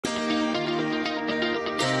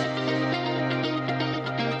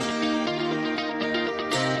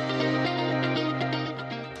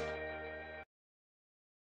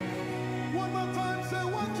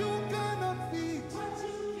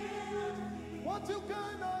What you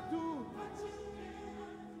cannot do.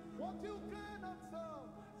 What you cannot solve.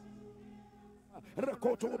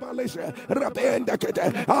 Rakoto Balasha, Rabenda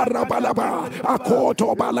Kete, Arabalaba,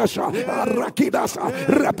 Akoto Balasha, Arakidasa,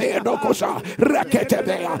 Rabendo Kosa,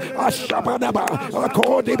 Raketebea, Ashabanaba,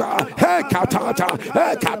 Akodiba, Hekatata,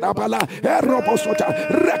 Hekanabala, Erobosota,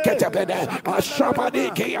 Raketebene,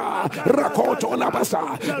 Ashabanikia, Rakoto Labasa,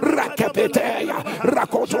 Rakepetea,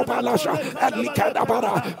 Rakoto Balasha,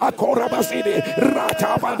 Alikadabara, Akorabasini,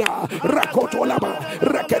 Ratabana, Rakoto Laba,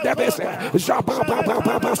 Rakedebese,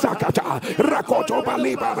 Jababa Sakata, Rakoto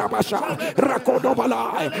Baliba Rabasha, Rakoto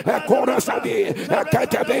Balai, Korasadi,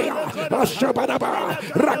 Katebea, Ashabanaba,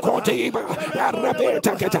 Rakotiba,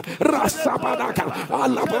 Arabetaketa, Rasabanaka,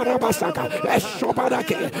 Alabarabasaka,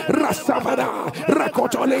 Eshobanaki, Rasabana,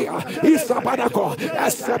 Rakotolea, Isabanako,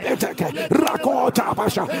 Esabeteke, Rakota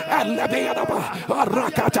Basha, Elebeanaba,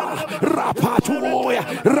 Rakata, Rapatuoya,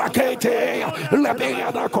 Rakete,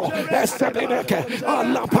 Lebeanako, Esabeneke,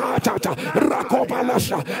 Alapatata,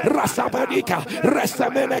 Rakobalasha, Rasabanika,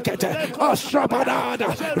 Resemenekete, Ashabanada,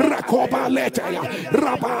 Rakobaletea,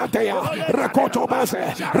 Rabatea,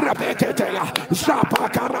 Rakotobase, Rabeketea,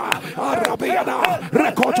 Zapakara, Arabiana,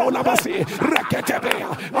 Rakotolabasi, Raketebea,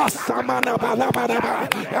 Asamana Balabanaba,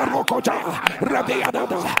 Rokota, Rabiana,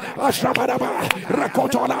 Ashabanaba,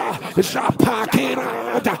 Rakotola,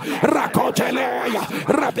 Zapakirada, Rakotelea,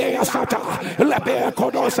 Rabea Sata, Labea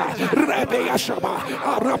Kodosa, Rabea Shaba,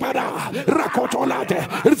 Arabada, Rakotolate,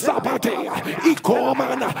 Zabatea,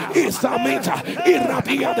 Ikomana, Isamita,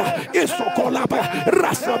 Irabiana, Isokolaba,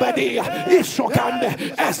 Rasabadia, Isokande,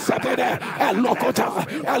 Esabede, Elokota,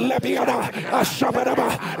 Elebiana, Ashabanaba,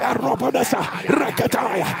 Arobodasa,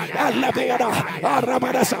 Rakataya, Elebiana,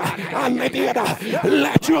 Arabadasa, Alebiana.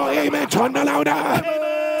 Let your amen turn louder.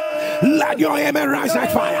 Let your amen rise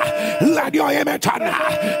like fire. Let your amen turn.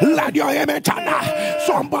 Let your amen turn.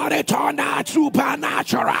 Somebody turn that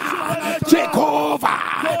supernatural. Take over.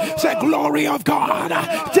 The glory of God.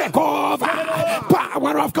 Take over.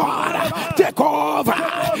 Power of God. Take over.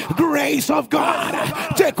 Grace of God.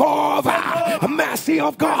 Take over. Mercy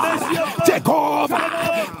of God. Take over.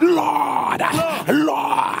 Lord.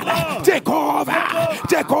 Lord. Take over.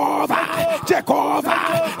 Take over. Take over.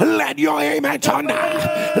 Let your amen turn.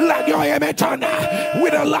 Let your amen turn.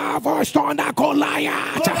 With a loud voice turn.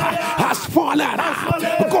 Goliath has fallen.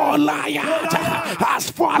 Goliath has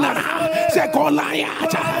fallen. Say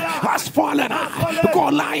Goliath has fallen.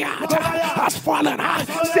 Goliath has fallen.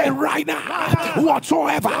 Say right now,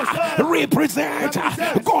 whatsoever represent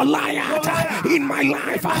Goliath in my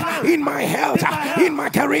life, in my health, in my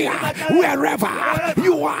career, wherever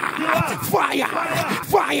you are, fire,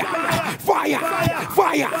 fire, fire,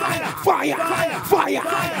 fire, fire, fire,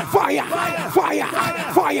 fire, fire,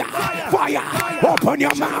 fire, fire. Open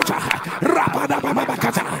your mouth.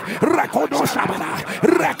 Rabadababakata, Rakodoshabana,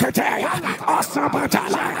 Rakatea,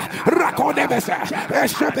 Asabatala, Rakodebese,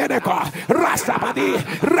 Eshebeneko, Rasabadi,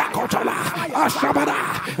 Rakotola, Ashabada,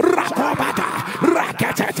 Rakobata,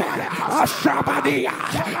 Rakatete, Ashabadia,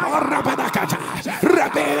 Rabadakata,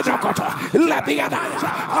 Rabedokoto, Labiada,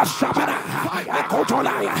 Ashabada,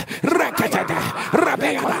 Akotolaya, Rakatete,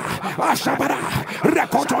 Rabeada, Ashabada,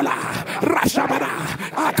 Rakotola, Rashabada,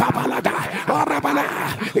 Akabalada, Arabala,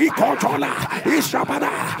 Ikotola,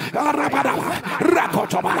 Ishabada, Arabada,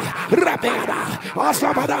 Rakotoba, Rabeada,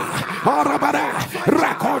 Asabada, Arabada,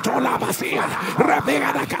 Rakotola Basia,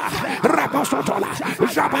 Rabeadaka, Rakosotola,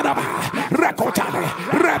 Jabadaba, Rakotale,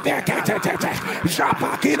 Rabekatete,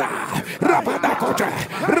 Japakina, Rabadakote,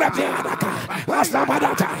 Rabeadaka,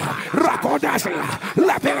 Asabadata, Rakodasi,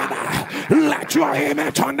 Labeada. Let your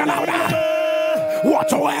amen turn louder.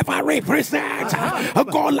 Whatsoever represents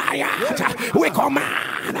Goliath, we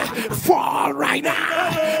command, fall right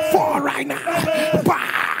now, fall right now,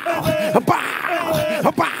 bow,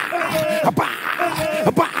 bow, bow,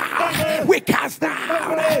 bow, bow. We cast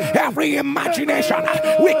down every imagination,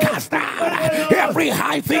 we cast down every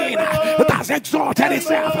high thing that's exalted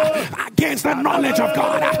itself against the knowledge of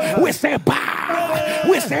God. We say bow,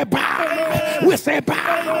 we say bow, we say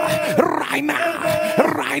bow, right now,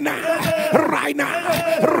 right now, right now.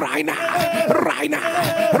 Right now, right now,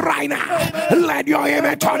 right now, let your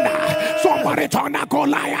amen turn. Somebody turn.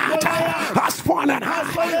 Goliath has fallen. fallen.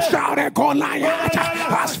 Shout it, Goliath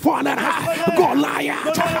has fallen.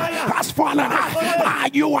 Goliath has fallen. Are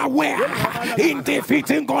you aware? In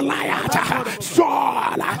defeating Goliath,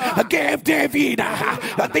 Saul gave David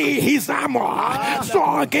his armor.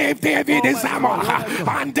 Saul gave David his armor,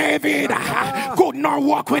 and David could not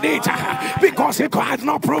walk with it because he had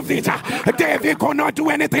not proved it. David could not do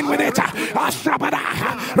anything with it.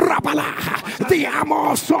 The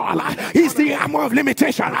armor of Saul is the armor of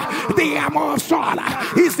limitation. The armor of Saul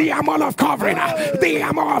is the armor of covering. The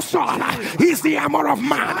armor of Saul is the armor of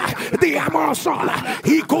man. The armor of Saul,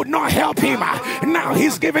 he could not help him. Now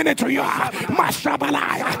he's giving it to you.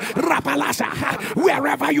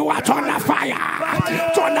 Wherever you are, turn the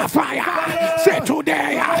fire. Turn the fire. Say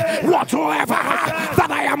today, whatsoever that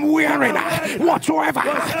I am wearing, whatsoever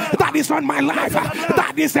that is on my life,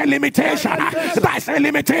 that is a limitation. That's a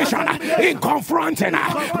limitation in confronting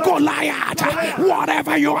Goliath.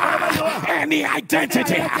 Whatever you are, any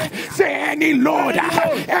identity, say any load,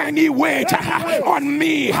 any weight on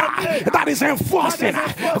me that is enforcing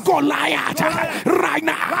Goliath right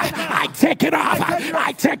now, I take it off.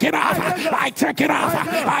 I take it off. I take it off.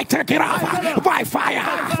 I take it off by fire,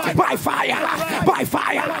 by fire, by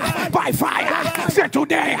fire, by fire. Say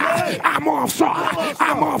today, I'm of Saul.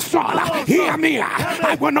 I'm of Saul. Hear me.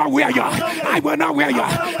 I will not wear you. I will not wear you.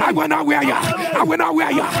 I will not wear you. I will not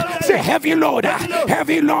wear you. Say heavy load.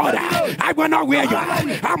 Heavy load. I will not wear you.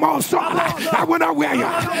 I'm of Saul. I will not wear you.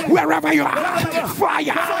 Wherever you are.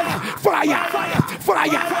 Fire. Fire.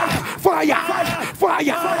 Fire. Fire.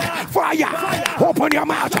 Fire. Fire. Open your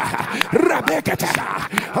mouth. Rebekata.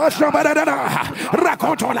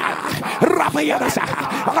 Rakotola. Rabiadas.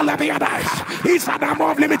 Alabiadas. It's an arm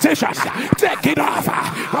of limitations. Take it off.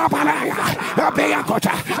 Abalaya.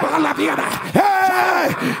 Abeakota. Alabiada. Hey!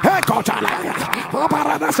 Hey, Kotala.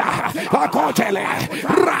 Abaradasa. Akotele.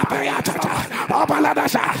 Rabiatata.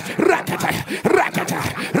 Abaladasa. Rakete. Rakete.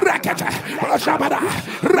 Rakete. Oshabada.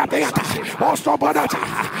 Rabiata. Osobadata.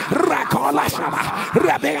 Rakola Shaba.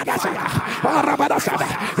 Rabiadasa. Arabadasa.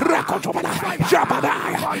 Rakotobada. Jabada.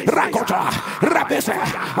 Rakota. Rabese.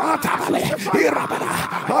 Atabale. Irabada.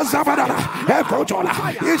 Azabada. Ekotola.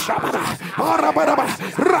 Ishabada. Arabada.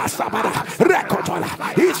 Rasabada. Rekotola.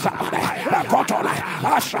 Isabada. Ekotola.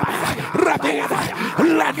 Ashabada. Rabiada.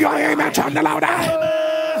 Let your amen turn louder.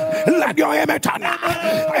 Let your amen turn.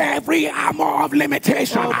 Every armor of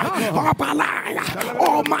limitation.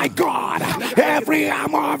 Oh my God. Every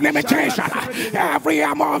armor of limitation. Every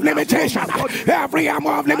armor of limitation. Every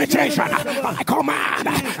armor of limitation. I command.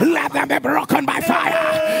 Let them be broken by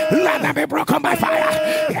fire. Let them be broken by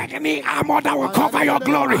fire. Any armor that will cover your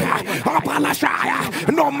glory.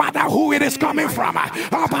 No matter who it is coming from.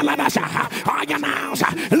 I announce.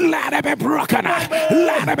 Let it be broken.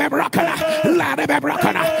 Let it be broken. Let it be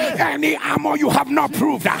broken. Any armor you have not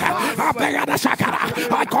proved,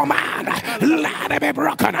 I command, let it be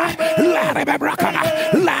broken, let it be broken,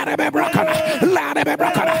 let it be broken, let it be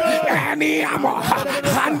broken. Any armor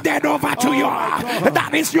handed over to you,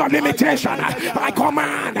 that is your limitation. I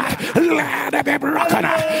command, let it be broken,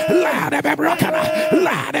 let it be broken,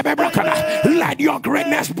 let it be broken. Let your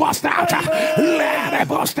greatness bust out, let it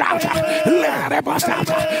bust out, let it bust out,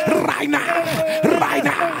 right now, right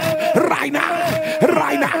now, right now,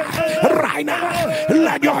 right now. Right now,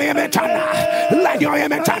 let your image turn. Let your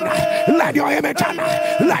image turn. Let your image turn.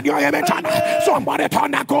 Let your image turn. Somebody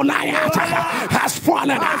turn that Goliath has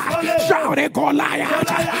fallen. Shout it, Goliath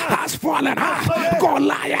has fallen.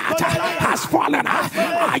 Goliath has fallen.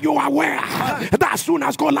 Are you aware that as soon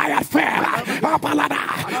as Goliath fell,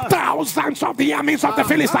 thousands of the armies of the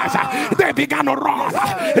Philistines, they began to run.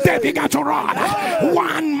 They began to run.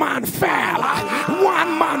 One man fell.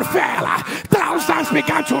 One man fell. Thousands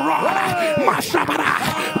began to run.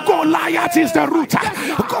 Mashabada. Goliath is the root.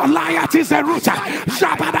 Goliath is the root.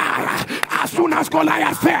 Shabada. As soon as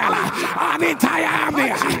Goliath fell, an entire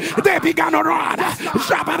army, they began to run.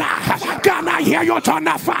 Shabada. Can I hear you turn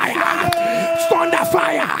the fire? Turn the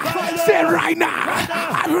fire. Say right now.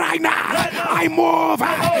 Right now. I move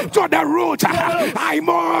to the root. I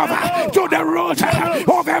move to the root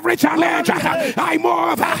of every challenge. I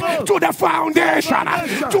move to the foundation.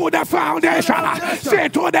 To the foundation. Say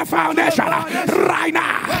to the foundation. Right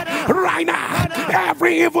now. Right now.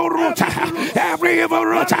 Every evil root. Every evil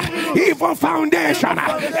root. Evil foundation.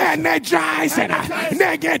 Energizing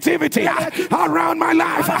negativity around my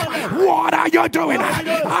life. What are you doing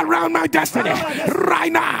around my destiny?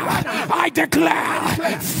 Right now. I declare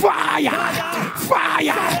fire.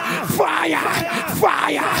 Fire, fire,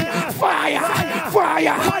 fire, fire,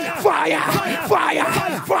 fire, fire, fire,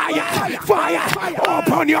 fire, fire.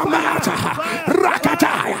 Open your mouth.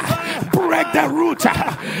 Rakataya. break the root,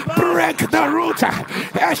 break the root,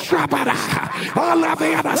 Eshabada, all of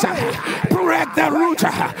the others, break the root,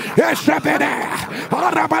 Eshabada,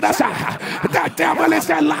 Arabadasa, the devil is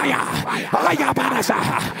a liar, Ayabadasa,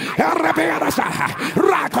 Rabeadasa,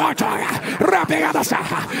 Rakotoya, Rabeadasa,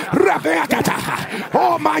 Rabeakata,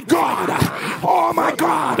 oh my God, oh my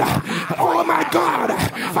God, oh my God,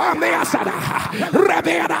 Ameasada,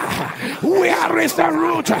 Rabeada, where is the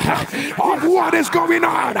root of what is going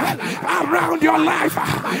on around your life?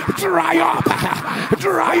 Dry up,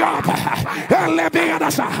 dry up.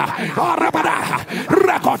 Elebeadasa, Arabada,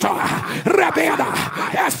 Rakoto, Rabeada,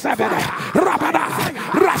 Esebede, Rabada,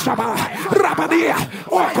 Rashaba, Rabadia,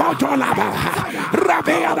 Okotolaba,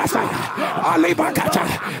 Rabeadasa, Alibakata,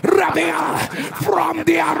 Rabea, from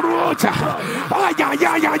their root,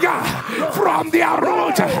 from their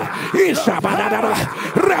root, Ishabada,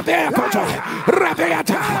 Rabeakoto,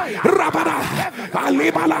 Rabeata, Rabada,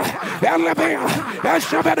 Alibala, Elebea,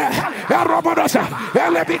 Eshabede, Robodosa,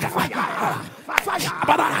 Elebita.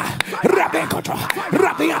 Rabekoto,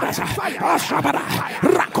 Rabiadasa, Ashabada,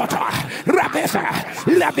 Rakoto, Rabesa,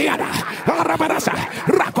 Labiada, Rabadasa,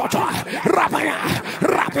 Rakoto, Rabaya,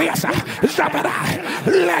 Rabiasa, Zabada.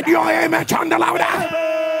 Let your amen turn louder.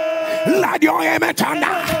 Let your amen turn.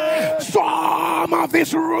 Some of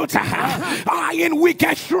these roots are in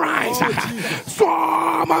wicked shrines.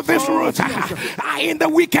 Some of these roots are in the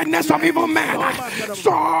wickedness of evil men.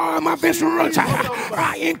 Some of these roots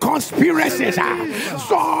are in conspiracies.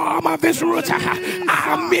 Some of these roots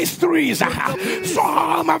are mysteries.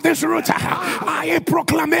 Some of these roots are in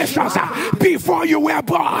proclamations before you were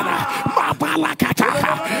born.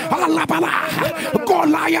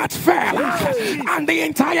 Goliath fell, and the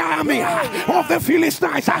entire army of the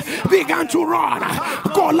Philistines began to run.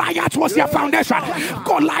 Goliath was their foundation.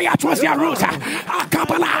 Goliath was their root.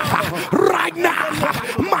 Right now,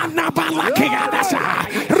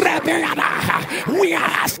 we are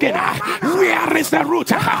asking, where is the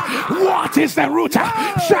root? What is the root?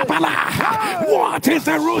 Shabala. What is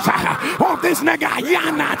the root of this nigga?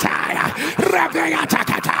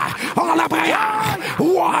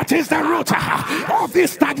 What is the root of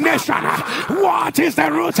this stagnation? What is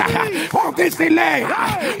the root of this delay?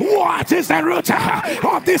 What is the root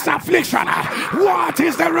of this affliction? What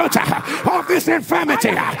is the root of this infirmity?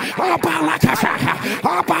 Abalatata,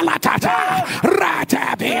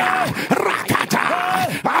 Ratabia, Rakata,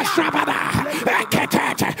 Ashabada,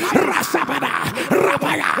 Eketete, Rasabada,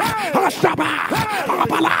 Rabaya, Ashaba,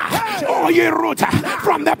 Abala. Oh, ye root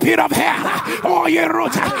from the pit of hell. Oh, ye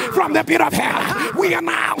root from the pit of hell. We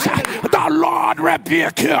announce the Lord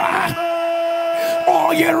rebuke you.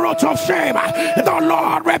 Oh, ye root of shame, the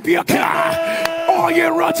Lord rebuke you. Oh, ye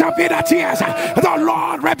root of bitter tears, the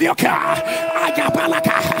Lord rebuke you.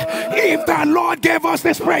 If the Lord gave us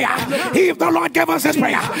this prayer, if the Lord gave us this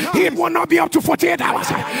prayer, it will not be up to 48 hours.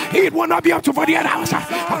 It will not be up to 48 hours.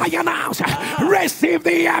 I announce, receive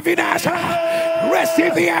the evidence.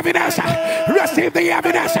 Receive the evidence. Receive the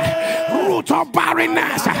evidence. Root of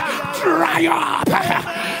barrenness, dry up.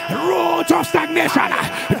 Root of stagnation,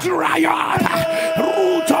 dry up.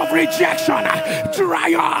 Root of rejection,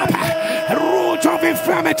 dry up. Root of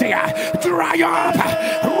infirmity, dry up.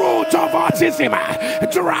 Root of autism,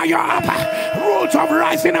 dry up. Root of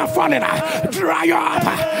rising and falling, dry up.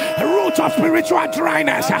 Root of spiritual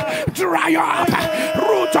dryness, dry up.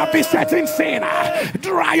 Root of besetting sin,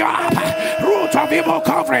 dry up. Root of evil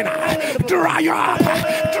covering, dry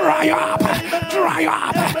up. Dry up. Dry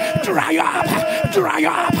up. Dry up. Dry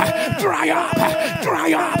up. Dry up.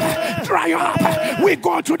 Dry up. Dry up. We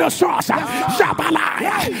go to the source. Shabala.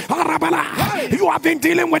 Arabala. You have been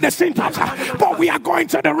dealing with the symptoms, but we are going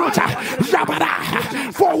to the root.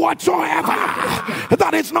 Shabala. For whatsoever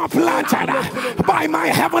that is not planted by my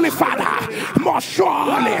heavenly Father must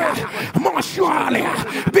surely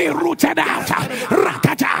be rooted out.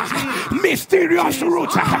 Rakata. Mysterious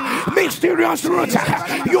roots. Mysterious roots.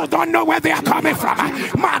 You don't know where they are coming from.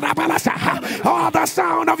 Madabalasa. Oh, the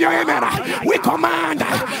sound of your amen. We command,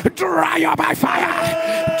 dry up by fire.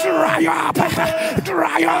 Dry up.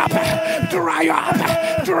 Dry up. Dry up.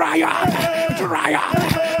 Dry up. Dry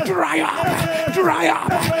up. Dry up. Dry up.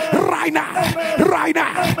 Right now. Right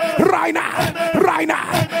now. Right now. Right now.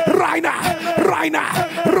 Right now. Right now.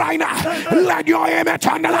 Right now. Let your amen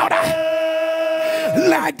turn louder.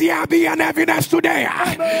 Let there be an evidence today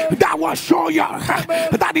that will show you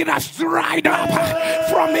that it has dried up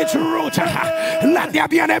from from its root. Let there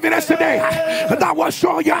be an evidence today that will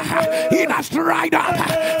show you it has dried up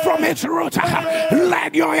from its root.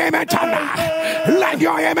 Let your amen turn. Let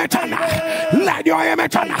your amen turn. Let your amen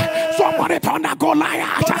turn. Somebody turn.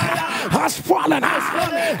 Goliath has fallen.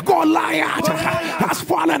 Goliath has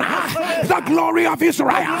fallen. The glory of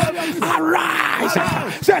Israel arise.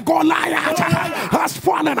 Say Goliath has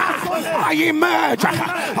fallen. I emerge.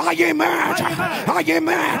 I emerge. I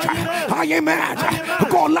emerge. I emerge.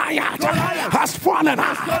 Goliath has fallen.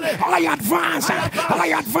 I advance. I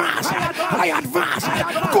advance. I advance.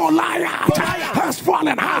 Goliath has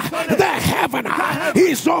fallen. The heaven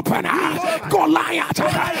is open. Goliath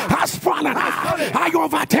has fallen. I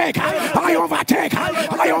overtake. I overtake.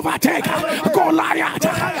 I overtake. Goliath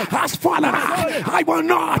has fallen. I will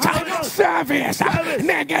not service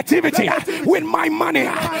negativity with my money.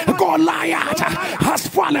 Goliath has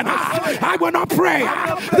fallen. I will not pray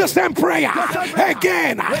the same prayer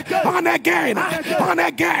again and again and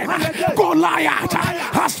again. Goliath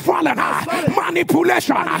has fallen.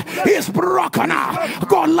 Manipulation is broken.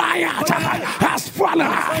 Goliath has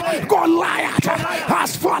fallen. Goliath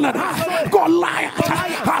has fallen. Goliath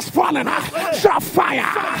has fallen. Shall fire.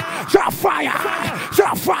 Shall fire.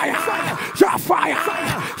 Shall fire. Shall fire.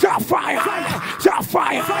 Shall fire. Shall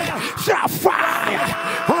fire. Shall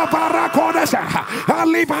fire.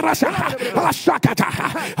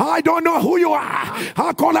 I don't know who you are,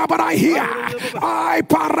 but I hear I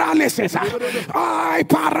paralysis. I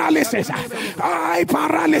paralysis. I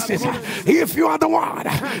paralysis. If you are the one,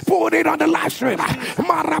 put it on the live stream.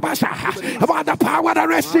 Marabasha, about the power that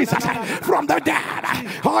raised Jesus from the dead.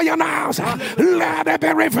 I announce, let it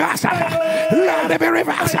be reversed. Let it be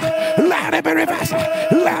reversed. Let it be reversed.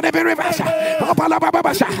 Let it be reversed.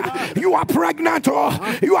 You are pregnant.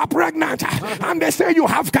 You are pregnant. And they say you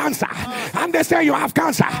have cancer. And they say you have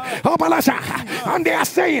cancer. And they are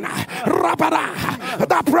saying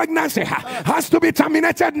that pregnancy has to be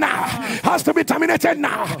terminated now. Has to be terminated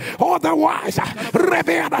now. Otherwise,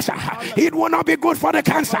 it will not be good for the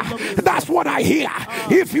cancer. That's what I hear.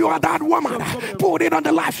 If you are that woman, put it on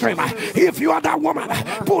the live stream. If you are that woman,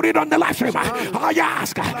 put it on the live stream. I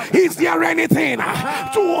ask, is there anything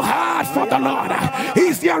too hard for the Lord?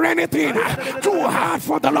 Is there anything too hard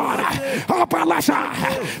for the Lord?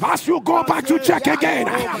 As you go back to check again,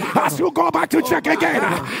 as you go back to check again,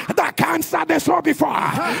 the cancer they saw before,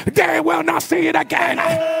 they will not see it again.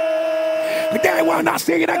 They will not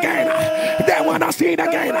see it again. They will not see it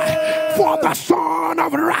again. For the Son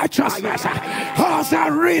of Righteousness has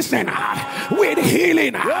arisen with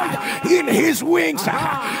healing in his wings.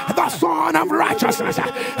 The Son of Righteousness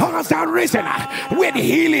has arisen with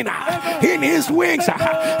healing in his wings.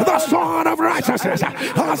 The Son of Righteousness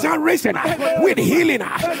has arisen with healing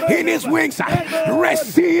in his wings.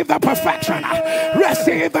 Receive the perfection.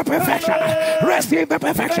 Receive the perfection. Receive the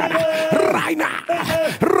perfection. Right now.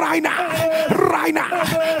 Right now. Right now,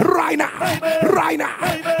 right now, right now,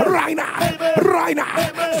 right now, right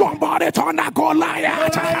now. Somebody turn that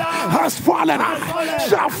Goliath has fallen.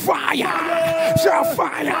 Shall fire, shall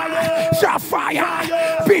fire, shall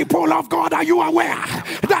fire. People of God, are you aware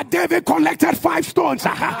that David collected 5 stones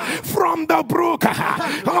from the brook?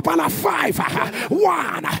 Up on a 5,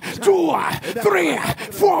 1, 2, 3,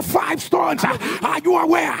 4, 5 stones. Are you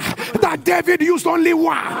aware that David used only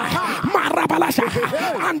one?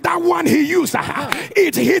 And that one he used,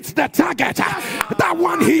 it hits the target. That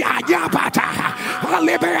one he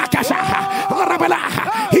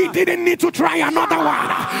didn't need to try another one.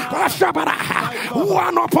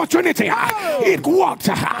 One opportunity, it worked.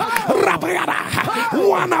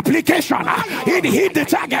 One application, it hit the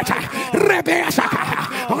target.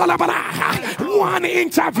 One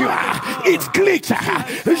interview, it clicked.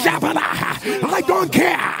 I don't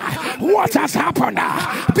care what has happened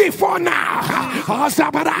before now.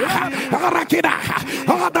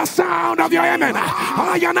 The sound of your amen,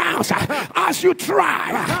 I announce, as you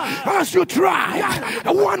try,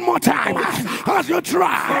 one more time, as you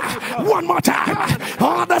try, one more time,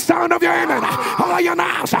 the sound of your amen, I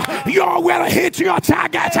announce, you will hit your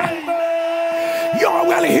target. You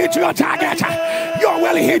will hit your target. You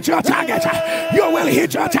will hit your target. You will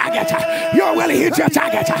hit your target. You will hit your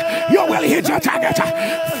target. You will hit your target.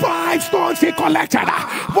 5 stones he collected,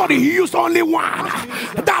 but he used only one.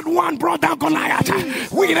 That one brought down Goliath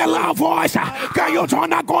with a loud voice. Can you turn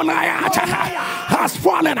that Goliath has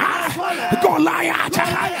fallen? Goliath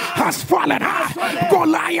has fallen.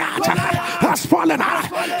 Goliath has fallen.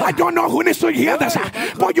 I don't know who needs to hear this,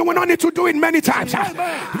 but you will not need to do it many times.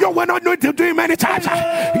 You will not need to do it many times.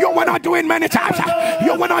 You will not do it many times.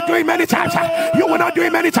 You will not do it many times. You will not do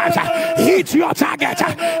it many times. Hit your target.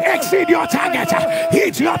 Exceed your target.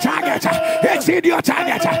 Hit your target. Exceed your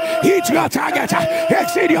target. Hit your target.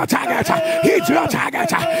 Exceed your target. Hit your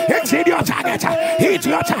target. Exceed your target. Hit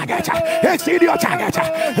your target. Exceed your target.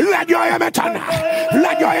 Let your amen turn.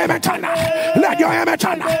 Let your amen turn. Let your amen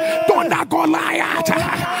turn. Thunder Goliath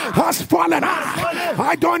has fallen.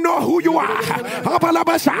 I don't know who you are.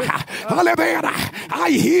 I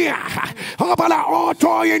hear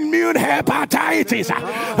autoimmune hepatitis.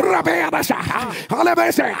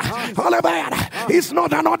 It's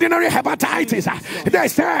not an ordinary hepatitis. They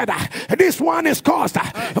said this one is caused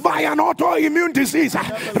by an autoimmune disease.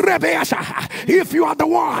 If you are the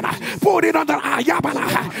one, put it on the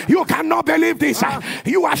ayabala. You cannot believe this.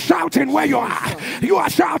 You are shouting where you are. You are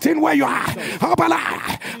shouting where you are.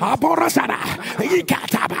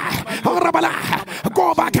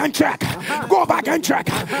 Go back and check. Go back and check.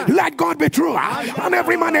 Let God be true and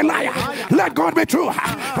every man a liar. Let God be true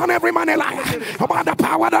and every man a liar. About the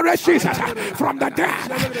power that raised Jesus from the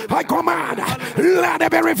dead, I command, let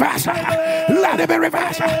it be reversed. Let it be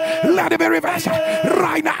reversed. Let it be reversed.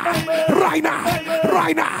 Right now. Right now.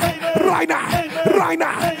 Right now. Right now. Right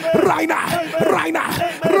now. Right now. Right now.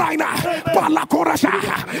 Right now.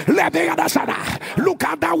 Look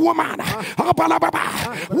at that woman.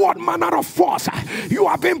 What manner of force you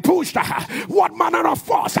have been pushed? What manner of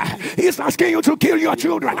force is asking you to kill your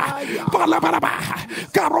children?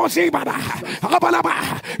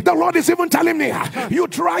 The Lord is even telling me, you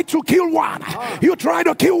tried to kill one. You tried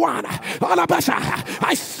to kill one.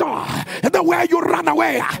 I saw the way you ran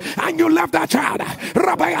away and you left that child.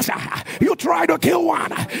 You tried to kill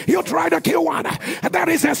one. You tried to kill one. There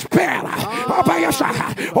is a spell.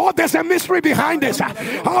 Oh, there's a mystery behind this.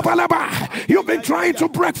 You've been trying to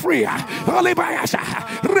break free.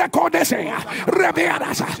 Record this.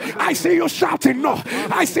 I see you shouting no.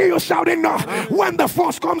 I see you shouting no. When the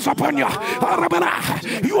force comes upon you,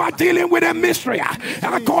 you are dealing with a mystery.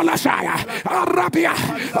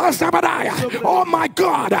 Oh my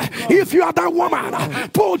God, if you are that woman,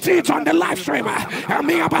 put it on the live stream.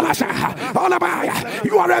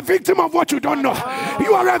 You are a victim of what you don't know.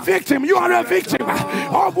 You are a victim. You are a victim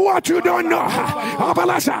of what you don't know.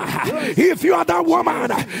 If you are that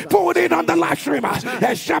woman, put it on the live stream. By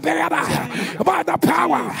the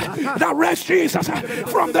power that raised Jesus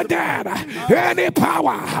from the dead, any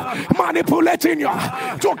power manipulating you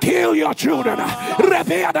to kill your children,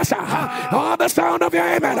 the sound of your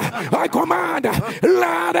amen, I command,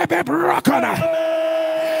 let it be broken.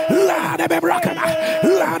 Let it be broken.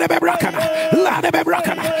 Let it be broken. Let it be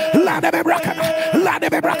broken. Let it be broken. Let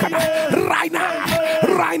it be broken. Right now.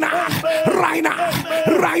 Right now. Right now.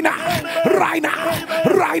 Right now. Right now.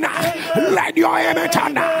 Right now. Let your amen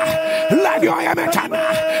turn. Let your amen turn.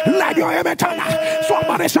 Let your amen turn.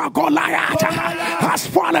 Somebody shall Goliath has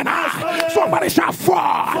fallen. Somebody shall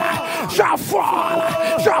fall. Shall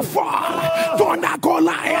fall. Shall fall. Thunder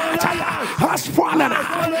Goliath has fallen.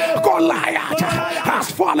 Goliath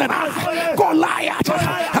has fallen. Goliath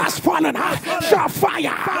has fallen. Shall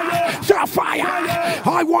fire. Shall fire.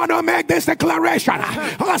 I want to make this declaration.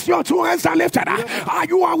 As your two hands are lifted, are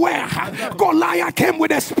you aware? Goliath came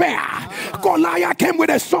with a spear. Goliath came with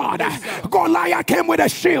a sword. Goliath came with a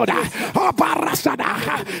shield.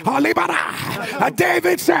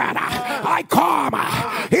 David said, I come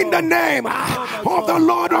in the name of the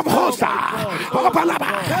Lord of hosts,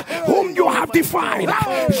 whom you have defied.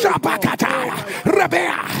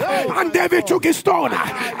 And David took his stone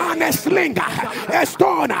and a slinger, a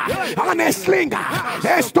stone and a slinger,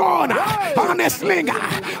 a stone and a slinger.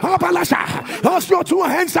 As your two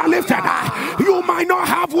hands are lifted, you might not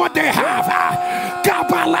have what they have.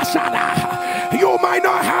 You might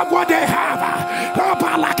not have what they have.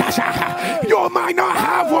 You might not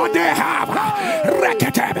have what they have.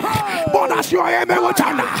 But as your amen will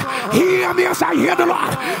turn, hear me as I hear the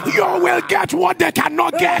Lord. You will get what they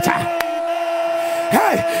cannot get.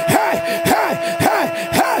 Hey, hey, hey, hey,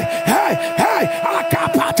 hey, hey, hey,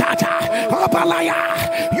 Akapatata, Abalaya.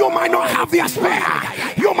 You might not have their spear,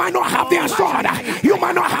 you might not have their sword, you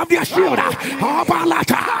might not have their shield.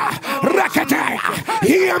 Abalata, Rekete,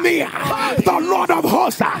 hear me, the Lord of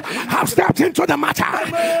hosts have stepped into the matter.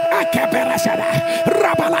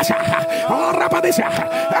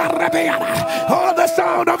 Oh, the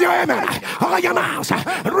sound of your amen, I announce,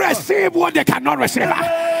 receive what they cannot receive.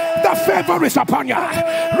 The The favor is upon you.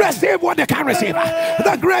 Receive what they can receive.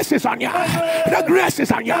 The grace is on you. The grace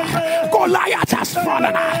is on you. Goliath has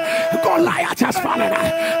fallen. Goliath has fallen.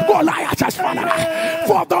 Goliath has fallen.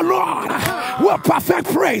 For the Lord will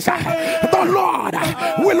perfect praise. The Lord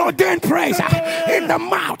will ordain praise in the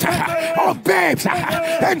mouth of babes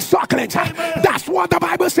and sucklings. That's what the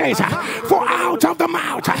Bible says. For out of the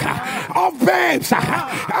mouth of babes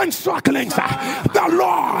and sucklings, the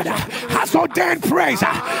Lord has ordained praise.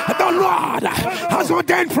 The Lord has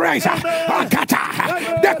ordained praise.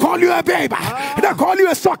 They call you a babe. They call you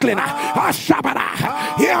a suckling.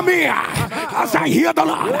 Hear me as I hear the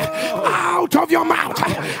Lord. Out of your mouth,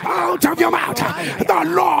 out of your mouth, the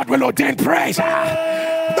Lord will ordain praise.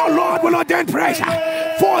 The Lord will ordain praise.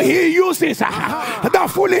 For he uses the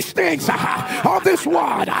foolish things of this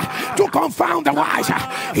world to confound the wise.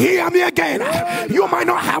 Hear me again. You might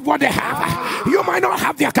not have what they have. You might not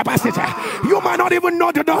have their capacity. You might not even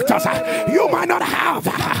know the doctors. You might not have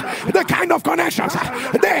the kind of connections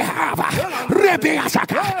they have.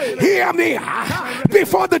 Hear me.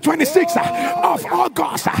 Before the 26th of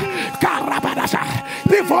August,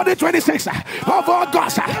 before the 26th of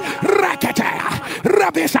August,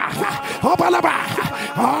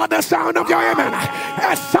 the sound of your amen,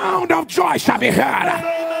 a sound of joy shall be heard.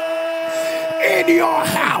 In your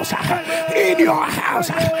house, in your house,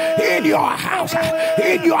 in your house,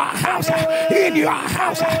 in your house, in your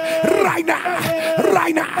house, right now,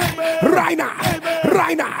 right now, right now,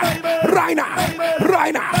 right now, right now,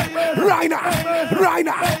 right now, right now, right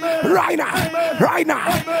now, right now, right now,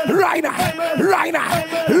 right now, right now,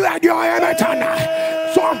 let your amen turn.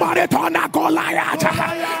 Somebody turn that Goliath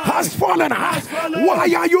has fallen.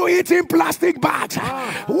 Why are you eating plastic bags?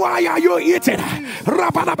 Why are you eating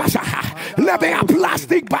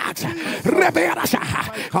plastic bags?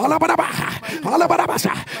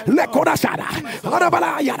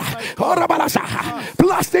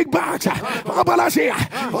 Plastic bags.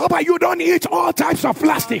 But you don't eat all types of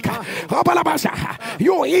plastic.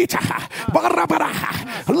 You eat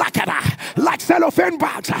like cellophane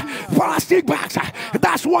bags, plastic bags.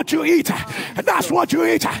 That's what you eat. That's what you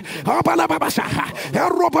eat.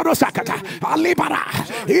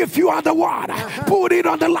 If you are the one, put it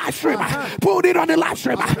on the live stream. Put it on the live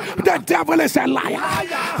stream. The devil is a liar.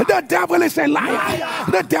 The devil is a liar.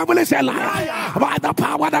 The devil is a liar. By the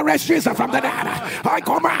power that raised Jesus from the dead, I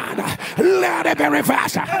command, let it be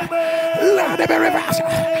reversed. Let it be reversed.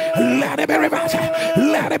 Let it be reversed.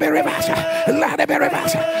 Let it be reversed. Let it be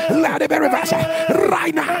reversed. Let it be reversed.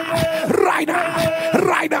 Right now. Right now.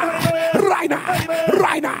 Right now, right now,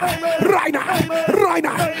 right now, right now, right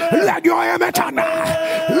now. Let your amen turn.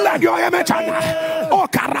 Let your amen turn. Oh,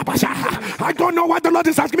 Karabasha. I don't know what the Lord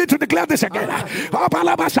is asking me to declare this again. Oh,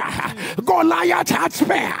 Balabasha. Goliath had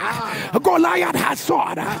spear. Goliath had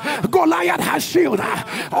sword. Goliath had shield.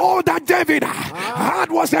 All that David had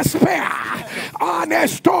was a spear and a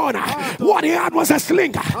stone. What he had was a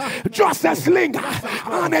sling. Just a sling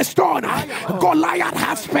and a stone. Goliath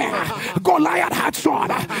had spear. Goliath had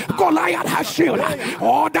sword. Goliath had shield.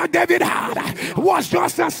 All that David had was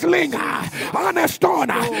just a sling and a stone.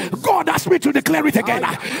 God asked me to declare it again.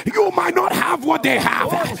 You might not have what they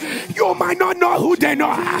have. You might not know who they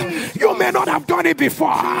know. You may not have done it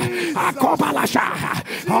before.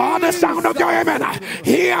 Oh, the sound of your amen.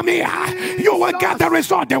 Hear me. You will get the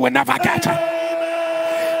result they will never get.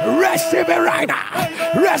 Receive it right now.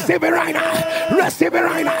 Receive it right now. Receive it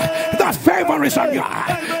right now. The favor is on you.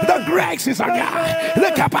 The grace is on you.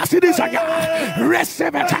 The capacity is on you.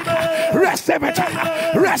 Receive it. Receive it.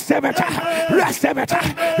 Receive it. Receive it.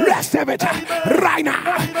 Receive it. Right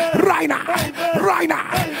now. Right now. Right now.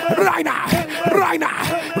 Right now. Right now.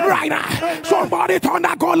 Right now. Somebody turn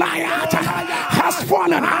that Goliath has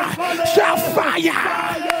fallen. Shall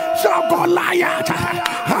fire. Shall Goliath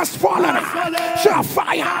has fallen. Shall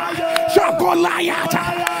fire. Shall Goliath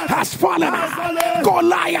has fallen.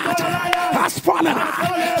 Goliath has fallen.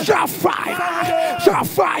 Shall fire. Shall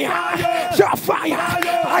fire. Shall fire.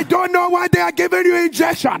 I don't know why they are giving you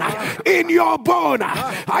injection in your bone.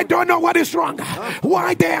 I don't know what is wrong.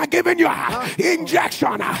 Why they are giving you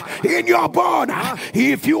injection in your bone.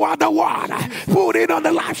 If you are the one, put it on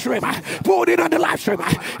the live stream. Put it on the live stream.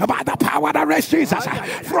 By the power that raised Jesus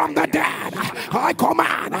from the dead, I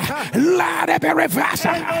command, let it be reversed.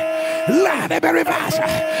 Let it be reversed.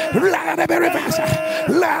 Let it be reversed.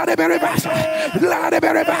 Let it be reversed. Let it be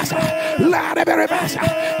reversed. Let it be reversed.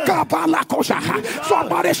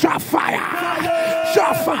 Somebody shall fire.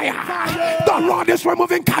 Shall fire. The Lord is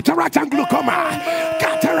removing cataract and glaucoma.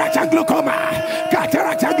 cataract and glaucoma,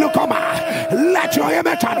 cataract and glaucoma. Let your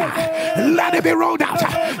amen turn. Let it be rolled out.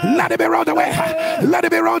 Let it be rolled away. Let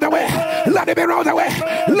it be rolled away. Let it be rolled away.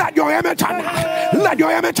 Let your amen turn. Let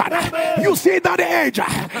your amen turn. You see that age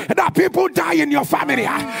that people die in your family.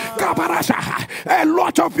 A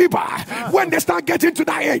lot of people, when they start getting to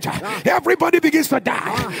that age, everybody begins to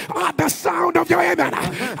die. At the sound of your amen,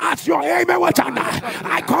 as your amen will turn,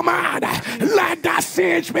 I command, let the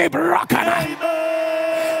siege be broken.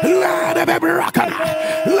 Let it be broken.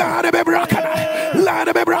 Let it be broken. Let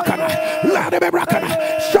it be broken. Let it be broken.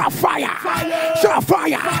 Shall fire. Shall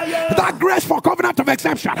fire. That grace for covenant of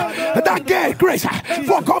exemption. That grace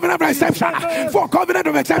for covenant of exemption. For covenant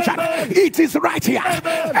of exemption. It is right here.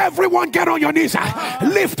 Everyone get on your knees.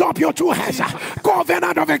 Lift up your two hands.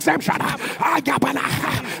 Covenant of exemption.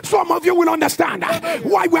 Some of you will understand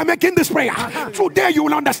why we're making this prayer. Today you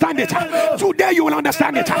will understand it. Today you will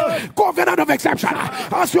understand it. Covenant of exemption.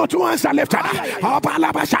 As your two hands are lifted,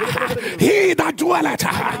 he that dwelleth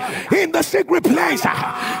in the secret place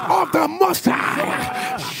of the Most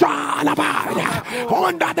High shall abide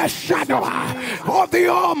under the shadow of the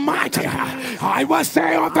Almighty. I will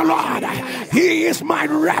say of the Lord, He is my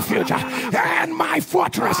refuge and my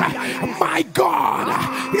fortress, my God.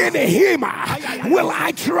 In Him will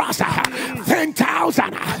I trust.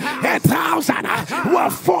 10,000, 1,000 will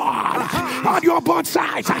fall on your both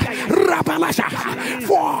sides. For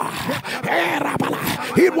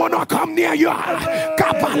it will not come near you.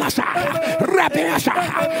 Kapalasha,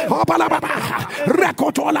 Rebeasha, Obalababa,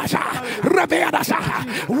 Rekotolasha,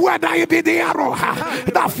 Rebeadasha. Whether it be the arrow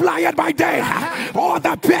that flieth by day or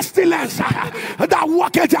the pestilence that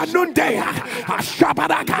walketh at noonday,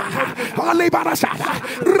 Shabadaka, Olibarasha,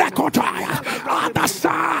 Rekotaya, at the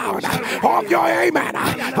sound of your amen,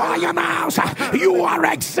 I announce you are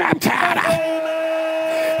exempted.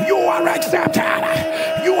 You are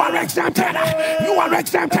exempted. You are exempted. You are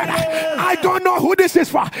exempted. I don't know who this is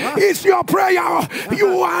for. It's your prayer.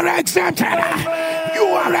 You are exempted. You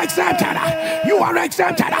are exempted. You are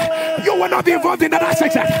exempted. You will not be involved in that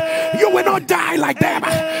section. You will not die like them.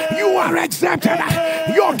 You are exempted.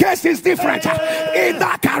 Your case is different in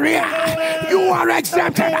that career. You are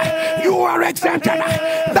exempted. You are exempted.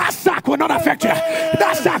 That sack will not affect you.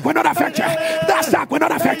 That sack will not affect you. That sack will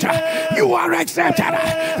not affect you. You are exempted.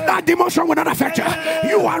 That demotion will not affect you.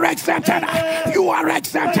 You are exempted. You are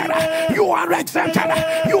exempted. You are exempted.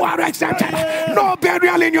 You are exempted. No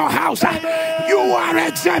burial in your house. You are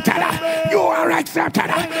exempted. You are exempted.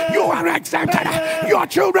 You are exempted. Your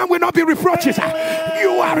children will not be reproaches.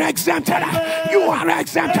 You are exempted. You are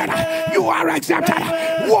exempted. You are exempted.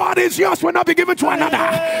 What is yours will not be given to another.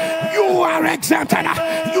 You are exempted.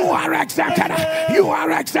 You are exempted. You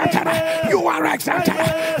are exempted. You are exempted.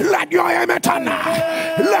 Let your amen turn.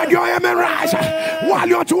 Let your amen rise. While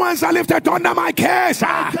your two hands are lifted under my case,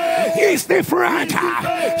 is different.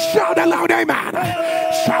 Shout aloud, amen.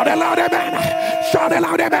 Shout aloud, amen. Shout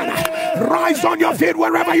aloud, amen. Rise on your feet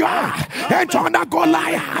wherever you are. And turn the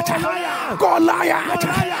Goliath. Goliath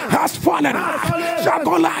has fallen.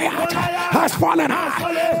 Goliath has fallen.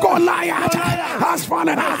 Goliath has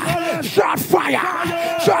fallen. Shout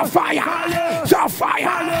fire. Shout fire. Shout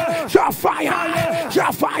fire. Shout fire.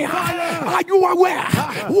 Shout fire. Are you aware?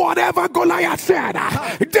 Whatever Goliath said,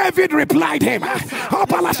 David replied him.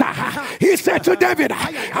 He said to David,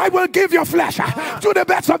 I will give your flesh to the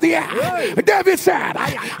birds of the air. David said,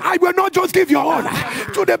 I will not just give your own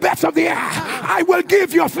to the birds of the air. I will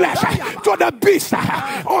give your flesh to the beasts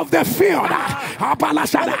of the field.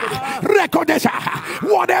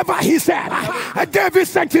 Whatever he said, David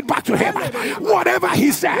sent it back to him. Whatever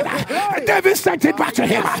he said, David sent it back to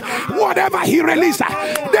him. Whatever he released,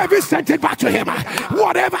 David sent it back to him.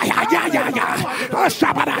 Whatever,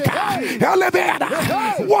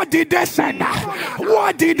 what did they send?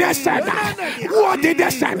 What did they send? What did they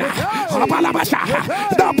send?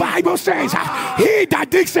 The Bible says, he that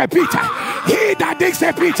digs a pit, he that digs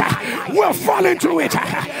a pit will fall into it.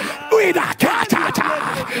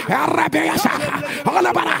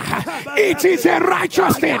 It is a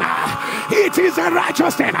righteous thing. It is a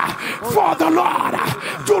righteous thing for the Lord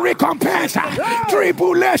to recompense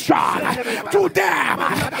tribulation to them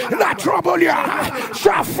that trouble you.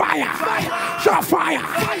 Shall fire. Shall fire.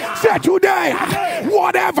 Say today,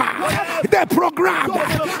 whatever they programmed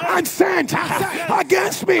and sent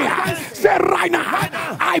against me, say right now,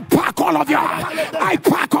 I pack all of you. I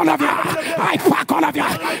pack all of you. I pack all of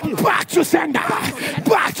you. Back to sender.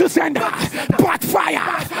 Back to sender. Backfire.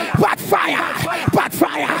 Backfire.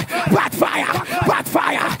 Backfire. Backfire.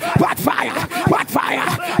 Backfire. Backfire. Backfire.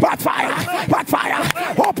 Backfire. Backfire.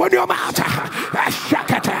 Open your mouth.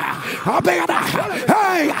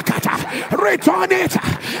 Hey, on it.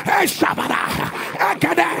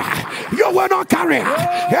 You will not carry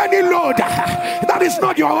any load that is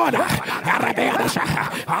not your own.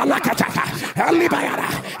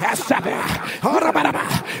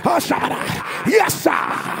 Yes, sir.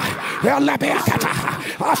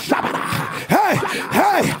 Hey,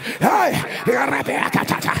 hey, hey.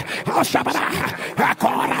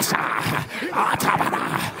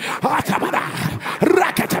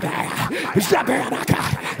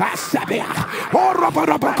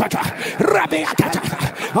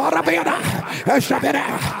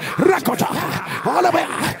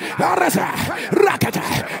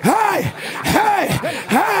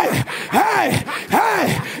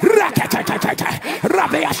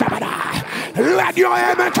 Let your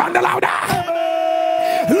amen turn the louder.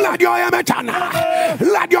 Let your amen turn.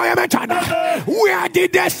 Let your amen turn. Where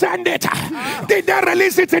did they send it? Did they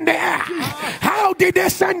release it in the air? How did they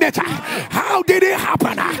send it? How did it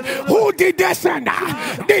happen? Who did they send?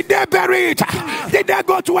 Did they bury it? Did they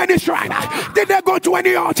go to any shrine? Did they go to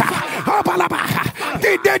any altar?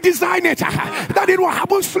 Did they design it that it will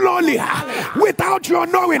happen slowly without your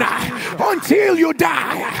knowing until you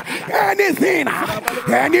die? Anything,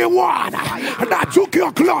 anyone that took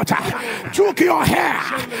your clothes, took your hair,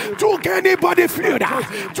 took anybody fluid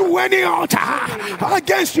to any altar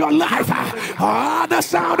against your life, the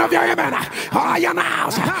sound of your amen, I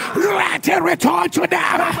announce, let it return to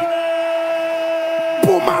them.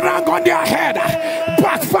 Boomerang on their head,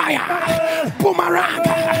 backfire, boomerang,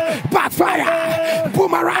 backfire,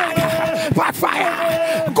 boomerang, backfire.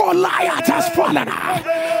 Goliath has fallen.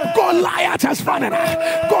 Goliath has fallen.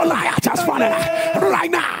 Goliath has fallen. Right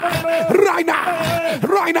now, right now,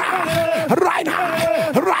 right now, right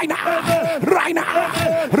now, right now, right now,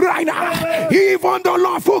 right now. Even the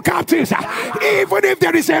lawful captives, even if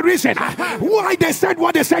there is a reason why they said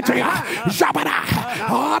what they said to you,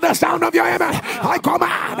 Shabada, the sound of your amen, I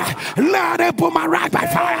command, let it boomerang by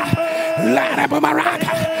fire. Let it boomerang.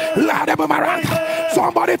 Let it boomerang.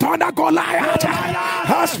 Somebody turn that Goliath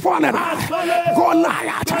has fallen.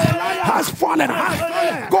 Goliath has fallen.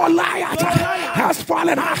 Goliath has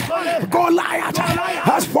fallen. Goliath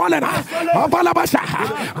has fallen.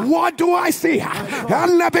 What do I see?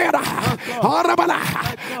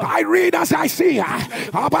 I read as I see.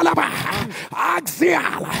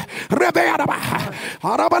 Axial.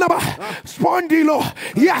 Spondylo.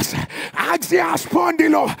 Yes. Axial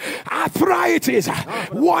spondylo. Arthritis.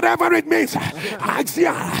 Whatever it means.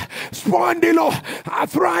 Axial spondylo.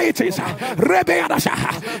 Arthritis.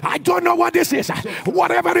 I don't know what this is.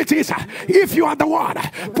 Whatever it is, if you are the one,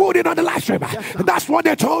 put it on the live stream. That's what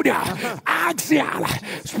they told you. Axial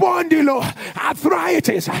spondylo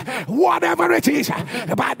arthritis, whatever it is,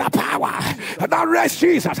 by the power that raised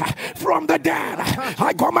Jesus from the dead,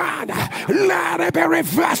 I command, let it be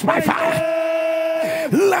reversed by fire.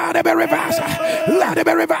 Let it be reversed. Let it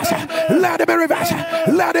be reversed. Let it be reversed.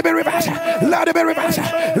 Let it be reversed. Let it be reversed.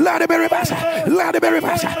 Let it be reversed. Let it be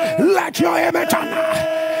reversed. Let your amen turn.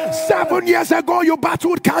 7 years ago, you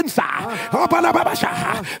battled cancer.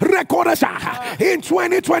 In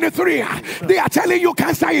 2023, they are telling you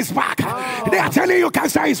cancer is back. They are telling you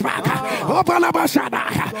cancer is back.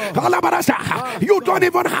 You don't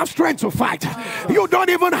even have strength to fight. You don't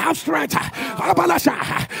even have strength.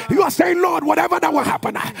 You are saying, Lord, whatever that will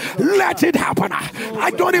happen, let it happen.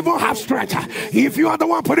 I don't even have strength. If you are the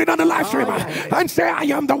one, put it on the live stream and say, I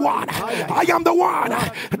am the one. I am the one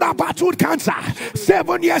that battled cancer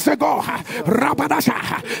 7 years ago.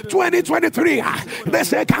 2023, they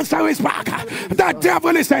say cancer is back. The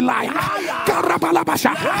devil is a liar.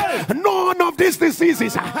 None of these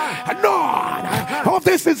diseases, none of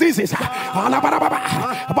these diseases,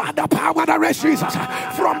 by the power that raised Jesus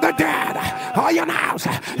from the dead, I announce,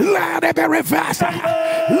 let it be reversed.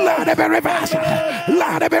 Let it be reversed.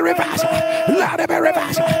 Let it be reversed. Let it be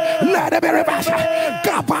reversed. Let it be reversed.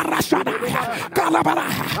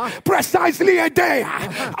 Precisely a day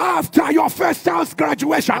after your first child's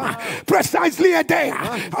graduation, precisely a day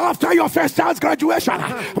after your first child's graduation,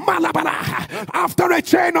 after a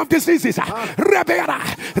chain of diseases,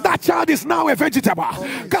 that child is now a vegetable.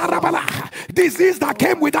 Disease that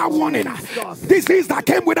came without warning. Disease that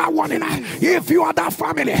came without warning. If you are that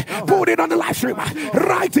family, put it on the live stream.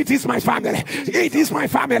 Right, it is my family. It is my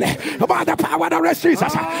family. By the power that raised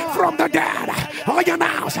Jesus from the dead, I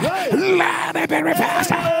announce, let it be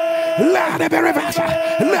reversed. Let it be reversed.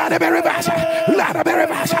 Let it be reversed. Let it be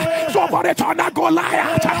reversed. Somebody turn that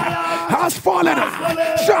Goliath has fallen.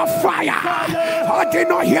 Shall fire. I did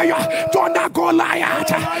not hear you. Turn that Goliath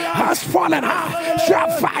has fallen. Shall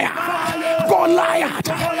fire. Goliath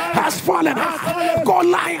has fallen.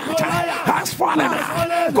 Goliath has fallen.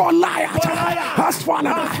 Goliath has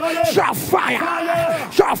fallen. Shall fire.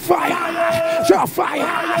 Shall fire. Shall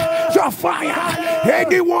fire. Shall fire.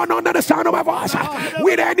 Anyone under the sound of my voice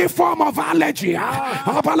with any form of allergy,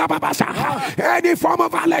 any form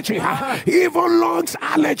of allergy, even lungs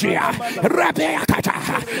allergy, about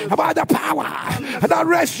the power that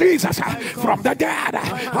raised Jesus from the dead,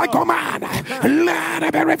 I command, let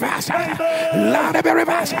it be reversed. Let it be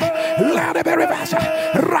reversed. Let it be reversed.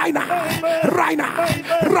 Right now. Right now.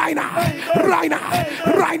 Right now. Right now.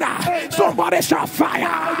 Right now. Somebody shall fire.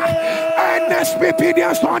 NSPPD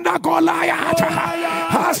under Goliath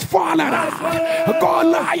has fallen.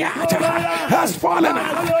 Goliath has fallen.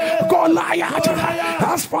 Goliath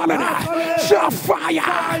has fallen. Shall fire.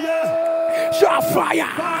 Shall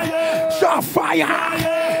fire. Shall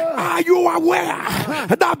fire. Are you aware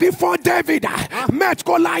that before David met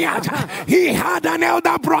Goliath, he had an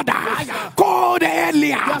elder brother called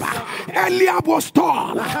Eliab? Eliab was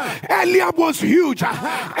tall. Eliab was huge.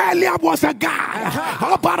 Eliab was a guy.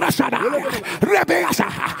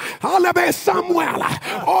 Samuel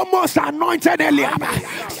almost anointed Eliab.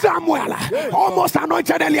 Samuel almost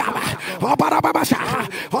anointed Eliab.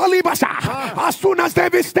 As soon as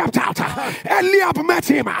David stepped out, Eliab met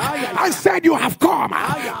him and said, you have come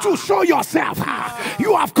to show yourself.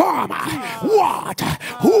 You have come. What?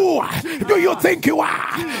 Who do you think you are?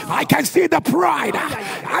 I can see the pride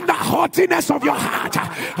and the haughtiness of your heart.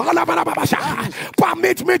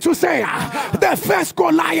 Permit me to say, the first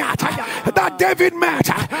Goliath that David met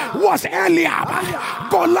was Eliab.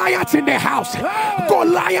 Goliath in the house.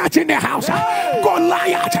 Goliath in the house.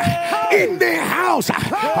 Goliath in the house.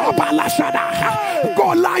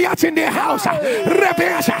 Goliath in the house.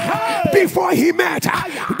 Before he met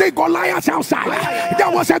the Goliath outside,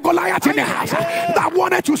 there was a Goliath in the house that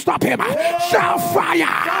wanted to stop him. Shall fire.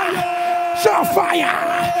 Shall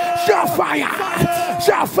fire. Shall fire.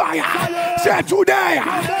 Shall fire. Say today,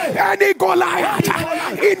 any Goliath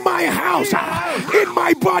in my house, in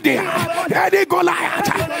my body, any Goliath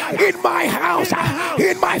in my house,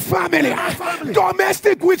 in my family,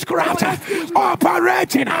 domestic witchcraft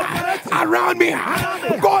operating around me,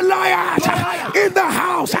 Goliath in the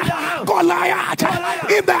house, Goliath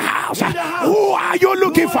in the house. Who are you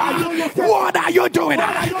looking for? What are you doing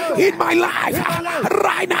in my life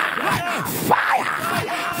right now? Fire.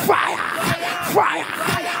 Fire. Fire.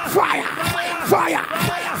 Fire. Fire.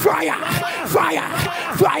 Fire. Fire.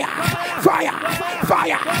 Fire. Fire.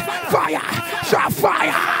 Fire. Fire. Shall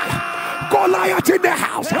fire. Goliath in the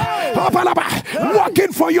house,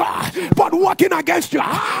 working for you, but working against you.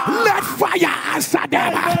 Let fire answer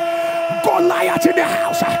them. Goliath in the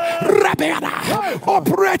house,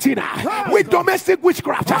 operating with domestic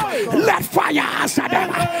witchcraft. Let fire answer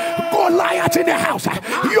them. Goliath in the house,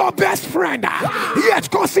 your best friend, yet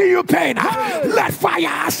causing you pain. Let fire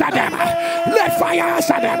answer them. Let fire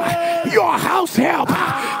answer them. Your house help,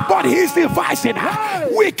 but he's devising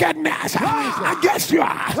wickedness against you.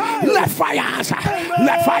 Let fire answer.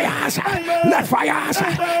 Let fire answer. Let fire answer.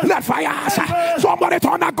 Let fire answer. Somebody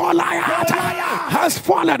turn a Goliath has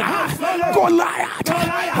fallen. Goliath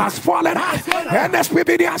has fallen.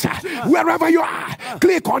 NSPPD, wherever you are,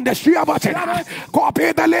 click on the share button.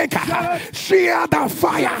 Copy the link. Share the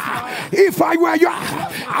fire. If I were you,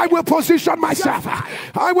 I will position myself.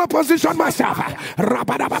 I will position myself.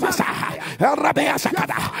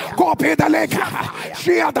 Copy the link.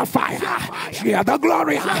 Share the fire. Share the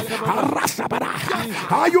glory.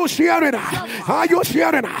 Are you sharing? Are you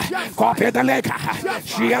sharing? Copy the link.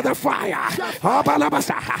 Share the fire.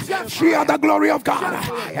 Share the glory of God.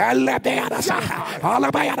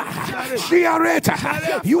 Share it.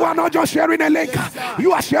 You are not just sharing a link.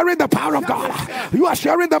 You are sharing the power of God. You are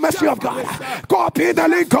sharing the mercy of God. Copy the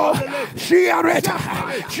link. Share it.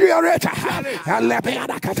 Share it.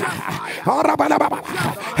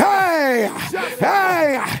 Hey,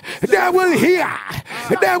 hey, they will hear,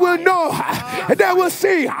 they will know, they will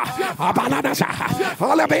see.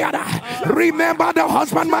 Remember, the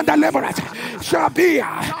husbandman deliverance shall be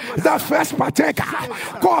the first partaker.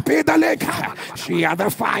 Copy the link. Share the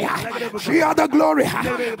fire. Share the glory.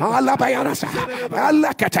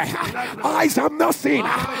 Eyes have not seen,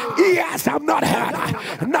 ears have not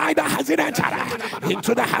heard, neither has it entered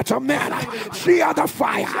into the heart of man. Share the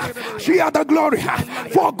fire. Share the glory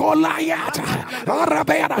for Goliath.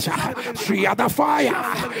 Share the fire.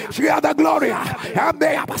 Share the glory.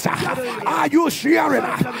 Are you sharing?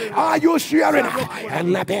 Are you sharing?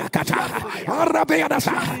 And let me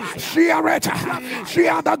share it.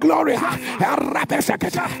 Share the glory.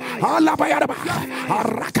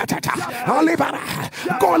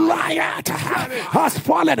 Goliath has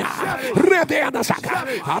fallen.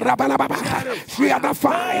 Share the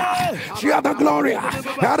fire. Share the glory.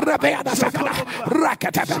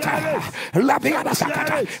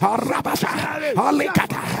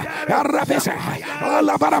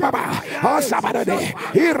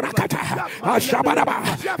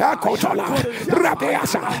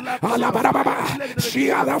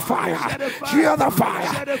 Share the fire. Share the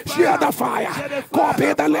fire. Share the fire.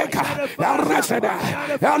 Copy the link.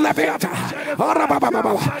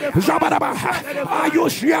 Are you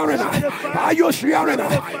sharing? Are you sharing?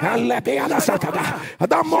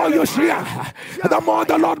 The more you share, the more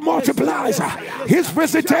the Lord multiplies his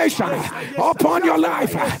visitation upon your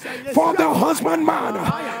life. For the husbandman,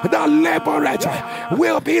 the laborer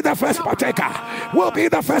will be the first partaker. Will be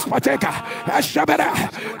the first partaker.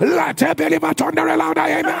 Let a believer thunder aloud.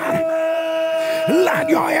 Amen. Let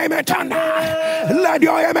your amen thunder. Let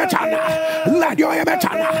your amen thunder. Let your amen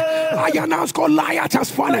thunder. I announce Goliath has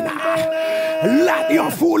fallen. Let your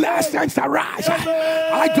full essence arise.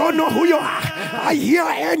 I don't know who you are. I hear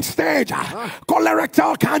end stage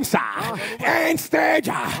colorectal cancer. End stage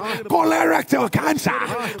colorectal cancer.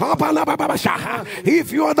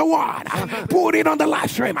 If you are the one, put it on the live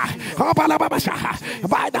stream.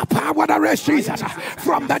 By the power that raised Jesus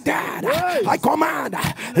from the dead, I command,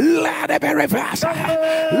 let it be reversed.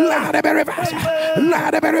 Let it be reversed.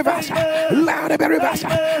 Let it be reversed. Let it be reversed.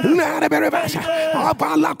 Let it be reversed.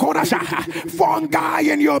 Fungi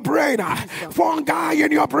in your brain. Fungi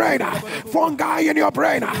in your brain. Fungi in your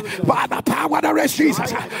brain. By the power that raised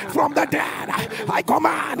Jesus from the dead, I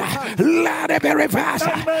command, let it be reversed.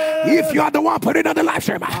 If you are the one putting on the live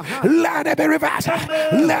stream, let it be reversed.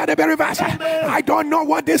 Let it be reversed. I don't know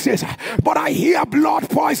what this is, but I hear blood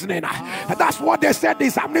poisoning. That's what they said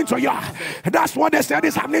is happening to you. That's what they said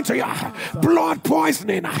is happening to you. Blood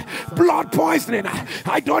poisoning. Blood poisoning.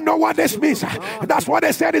 I don't know what this means. That's what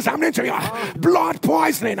they said is happening to you. Blood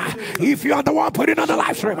poisoning. If you are the one putting on the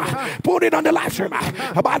live stream, put it on the live stream.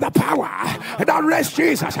 By the power that raised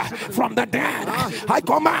Jesus from the dead, I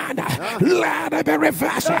command, let it be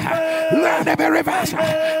reversed. Let it be reversed.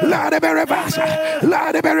 Let it be reversed.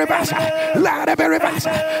 Let it be reversed. Let it be reversed.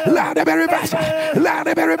 Let it be reversed. Let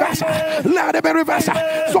it be reversed. Let it be reversed.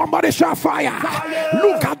 Somebody shout fire.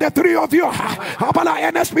 Look at the three of you.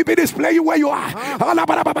 NSPPD display you where you are.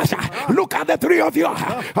 Look at the three of you.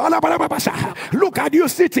 Look at you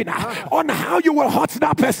sitting on how you will hurt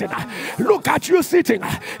that person. Look at you sitting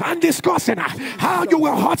and discussing how you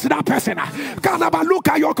will hurt that person. Look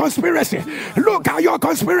at your conspiracy. Look at your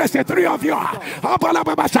conspiracy, three of you.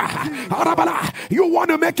 You want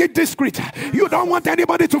to make it discreet. You don't want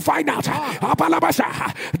anybody to find out.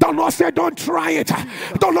 The Lord said, don't try it.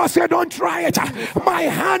 The Lord said, don't try it. My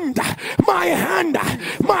hand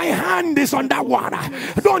is on that one.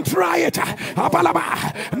 Don't try it.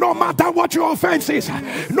 No matter what your offense is,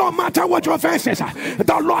 no matter what your offense is,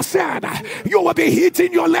 the Lord said, you will be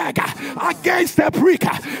hitting your leg against the brick.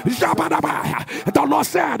 The Lord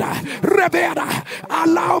said, Rebecca,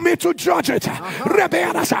 allow me to judge it.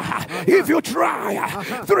 Rebecca, if you try,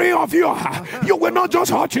 three of you, you will not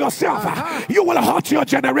just hurt yourself, you will hurt your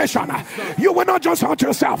generation. You will not just hurt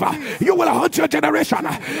yourself, you will hurt your generation.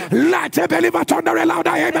 Let a believer thunder aloud.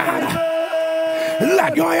 Amen.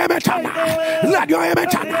 Let your amen thunder. Let your amen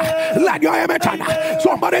thunder. Let your amen thunder.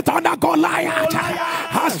 Somebody thunder. Goliath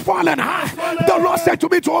has fallen. The Lord said to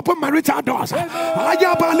me to open marital doors. Open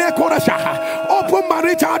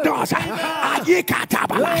marital doors.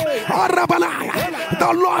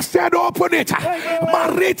 The Lord said open it.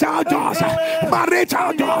 Marital doors.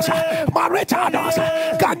 Marital doors. Marital doors.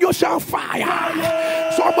 Can you shout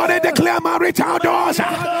fire? Somebody declare marital doors.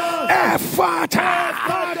 Effort.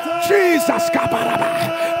 Jesus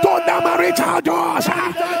Kabaraba. Thunder marital doors.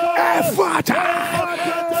 Effort.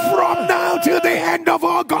 From now till the end of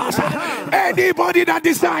August, anybody that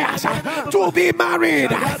desires to be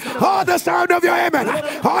married, or the sound of your amen,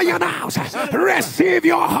 or your house, receive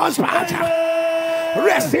your husband.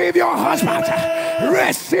 Receive your husband.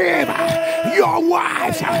 Receive your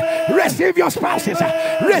wives. Receive your spouses.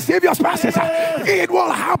 Receive your spouses. It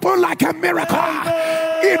will happen like a miracle.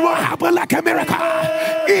 It will happen like a miracle.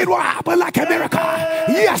 It will happen like a miracle.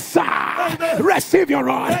 Yes, sir. Receive your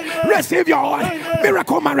own. Receive your own.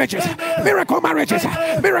 Miracle marriages. Miracle marriages.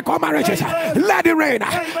 Miracle marriages. Let it rain.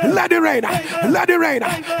 Let it rain. Let it rain.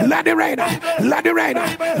 Let it rain. Let it rain.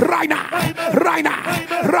 Right now. Right now.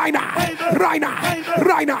 Right now. Right now.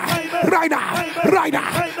 Right now. Right now. Right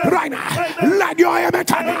now. Right now. Let your amen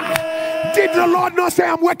turn. Did the Lord not say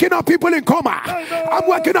I'm waking up people in coma? I'm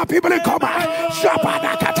waking up people in coma.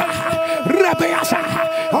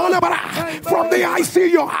 From the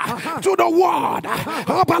ICU to the ward.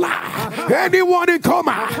 Anyone in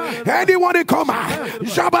coma. Anyone in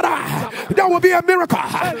coma. There will be a miracle.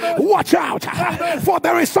 Watch out. For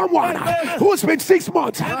there is someone who's been 6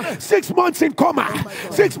 months. 6 months in coma.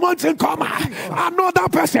 6 months in coma. Another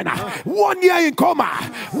person. 1 year in coma.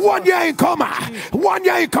 1 year in coma. 1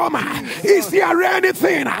 year in coma. Is there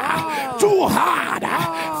anything too hard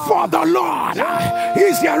for the Lord?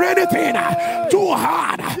 Is there anything too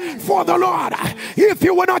hard for the Lord? If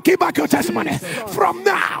you will not give back your testimony from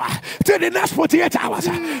now to the next 48 hours,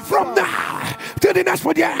 from now to the next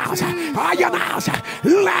 48 hours,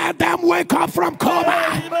 let them wake up from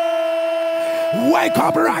coma. Wake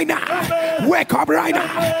up right now. Wake up right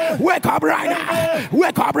now. Wake up right now.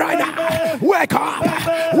 Wake up right now. Wake up.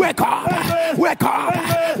 Wake up. Wake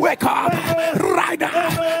up. Wake up. Right now.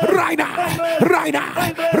 Right now. Right now.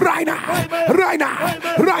 Right now. Right now.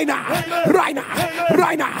 Right now. Right now.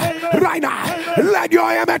 Right now. Right now. Let your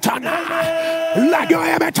amen turn. Let your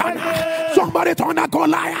amen turn. Somebody turn a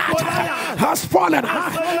Goliath has fallen.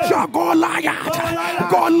 Goliath.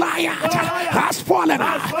 Goliath has fallen.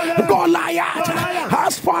 Goliath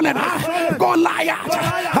has fallen. Goliath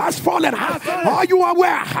has fallen. Are you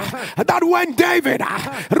aware that when David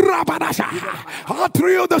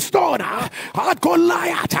threw the stone at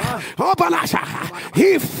Goliath,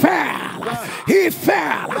 he fell. He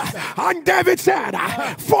fell. And David said,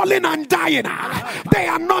 falling and dying, they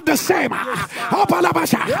are not the same.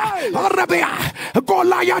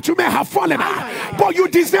 Goliath, you may have fallen, but you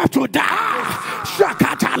deserve to die.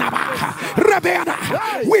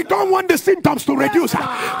 We don't want the symptoms to reduce.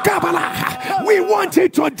 We want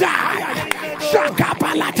it to die.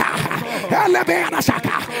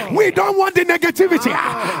 We don't want the negativity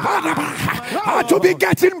to be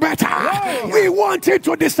getting better. We want it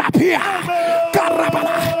to disappear.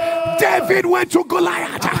 David went to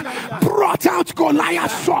Goliath, brought out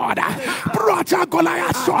Goliath's sword, brought out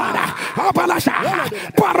Goliath's sword.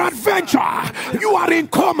 Peradventure, you are in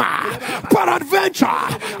coma.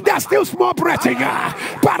 Peradventure, there's still small breath in you.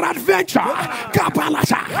 Peradventure,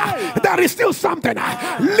 there is still something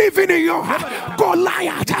living in you.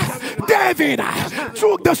 Goliath, David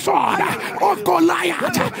took the sword of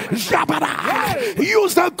Goliath,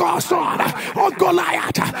 used the God sword of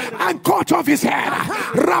Goliath and cut off his head.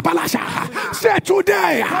 Say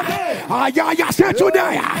today, say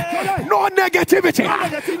today, no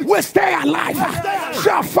negativity will stay alive.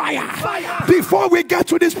 Shall fire. Before we get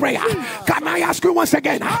to this prayer, can I ask you once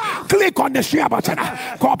again? Click on the share button,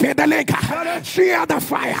 copy the link, share the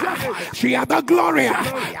fire, share the glory,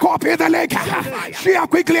 copy the link, share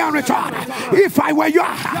quickly and return. If I were you,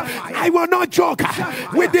 I will not joke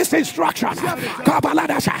with this instruction. Copy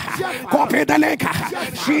the link,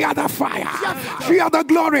 share the fire, share the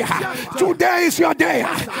glory. Today is your day.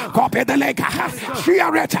 Copy the link,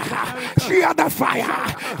 share it, share the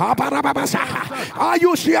fire. Are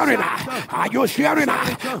you sharing? Are you sharing?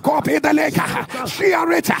 Copy the link,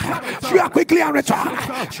 share it, share quickly and return.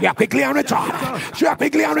 Share quickly and return. Share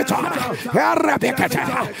quickly and return.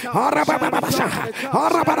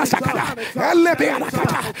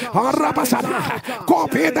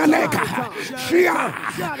 Copy the link, share.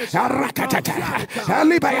 Copy the link.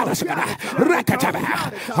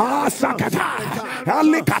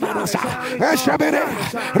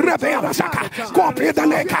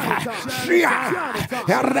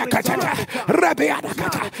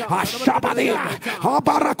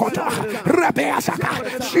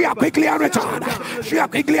 Share quickly and return. Share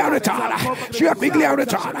quickly and return. Share quickly and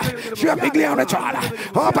return. Share quickly and return.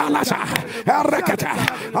 Abalasa, Arakata,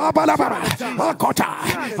 Abalabara, Akota,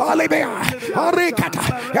 Alibea, Arikata,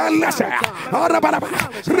 Alessa, Arabalaba,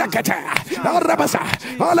 Rakata, Arabasa,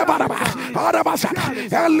 Alabaraba, Arabasa,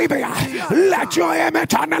 Alibea. Let your amen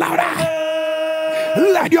turn louder.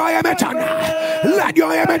 Let your amen turn. Let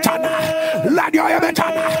your amen turn. Let your amen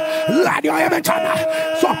turn. Let your amen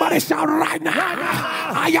turn. Somebody shout right now.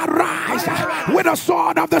 I arise with the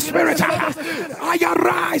sword of the Spirit. I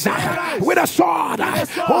arise with the sword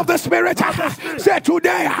of the Spirit. Say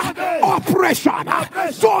today, oppression,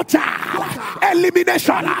 total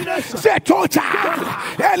elimination. Say total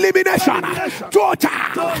elimination.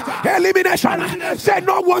 Total elimination. Say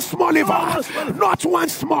not one small evil, not one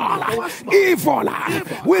small evil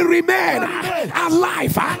will remain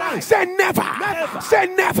alive. Say never. Say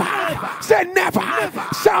never. Say never.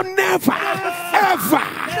 Shall never, ever,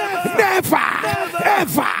 never,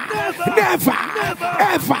 ever, never,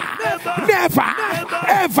 ever, never,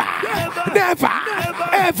 ever, never,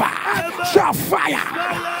 ever, shall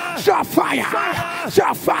fire, shall fire,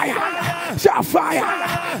 shall fire, shall fire,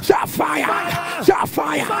 shall fire, shall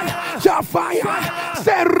fire, shall fire.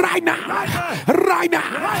 Say right now,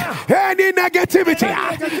 any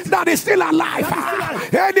negativity that is still alive,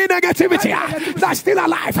 any negativity that's still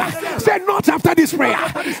alive, say not after this prayer,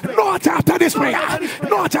 not after this prayer,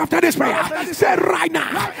 not after this prayer. Say right now,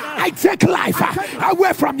 I take life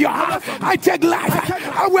away from you. I take life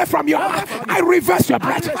away from you. I reverse your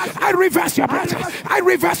breath. I reverse your breath. I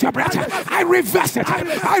reverse your breath. I reverse it.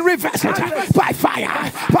 I reverse it by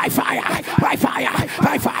fire, by fire, by fire,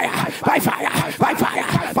 by fire, by fire, by fire,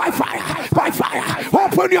 by fire, by fire.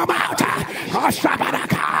 Open your mouth.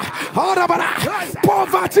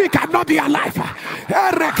 Poverty cannot be alive.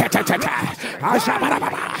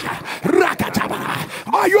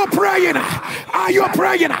 Are you praying? Are you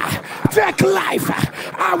praying? Take life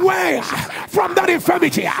away from that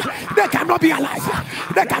infirmity. They cannot be alive.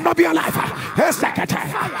 They cannot be alive.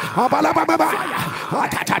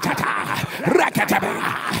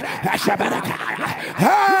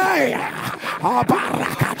 Hey!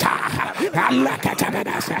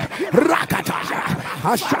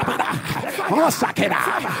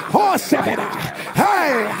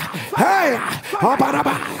 Hey! Hey!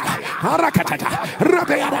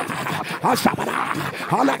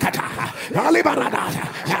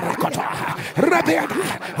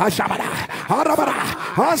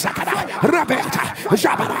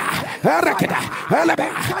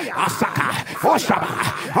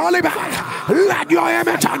 Let your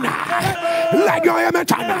amen turn. Let your amen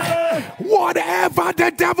turn. Whatever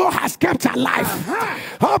the devil has kept alive,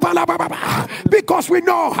 because we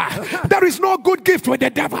know there is no good gift with the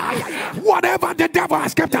devil. Whatever the devil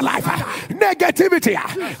has kept alive, negativity,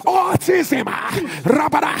 autism,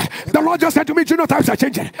 the Lord just said to me, genotypes are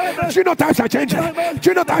changing. Genotypes are changing.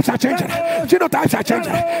 Genotypes are changing. Genotypes are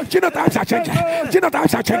changing. Genotypes are changing.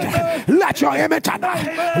 Genotypes are changing. Let your amen turn.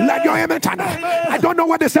 Let your amen turn. I don't know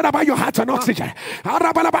what they said about your heart and oxygen.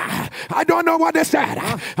 I don't know what they said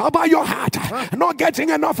about your heart not getting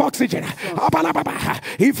enough oxygen.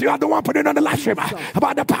 If you are the one putting on the live stream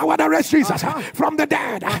about the power that raised Jesus from the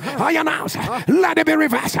dead, I announce, let it be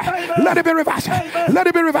reversed. Let it be reversed. Let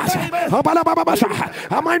it be reversed.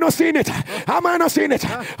 Am I not seeing it? Am I not seeing it?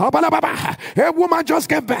 A woman just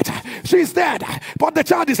gave birth. She's dead, but the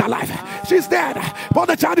child is alive. She's dead, but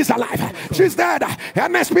the child is alive. She's dead.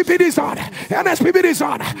 NSPPD is on. NSPPD is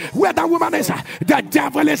on. Where the woman is, the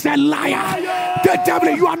devil is a liar. The devil,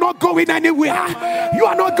 you are not going anywhere. You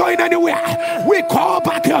are not going anywhere. We call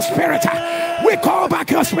back your spirit. We call back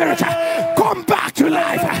your spirit. Come back to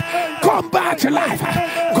life. Come back to life.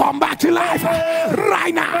 Come back to life.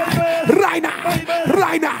 Right now. Right now.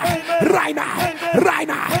 Right now. Right now. Right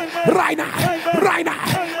now. Right now. Right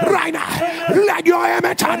now. Right now. Let your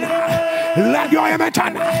amen turn. Let your amen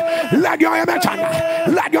turn. Let your amen turn.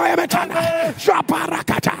 Let your amen turn.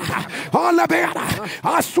 Shabarakata.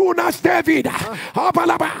 As soon as David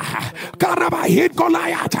hit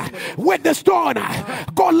Goliath with the stone,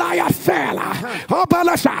 Goliath fell.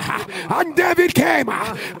 And David came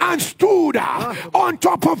and stood on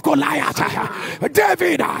top of Goliath.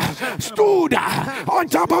 David stood on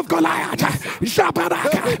top of Goliath.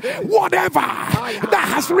 Whatever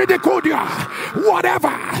that has ridiculed you, whatever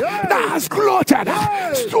that has gloated,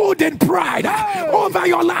 stood in pride over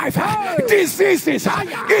your life, diseases,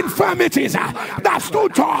 infirmities that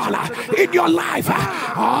stood tall in your life,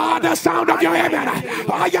 the sound of your amen,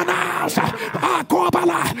 I announce,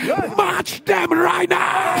 march them right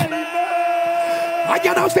now. I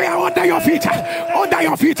announce they are under your feet, under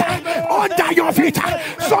your feet, under your feet.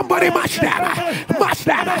 Somebody match them,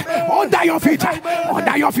 under your feet,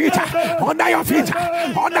 under your feet, under your feet,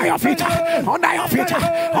 under your feet, under your feet,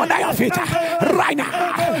 under your feet. Right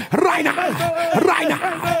now, right now, right now,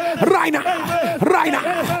 right now, right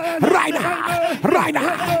now, right now, right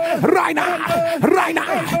now, right now, right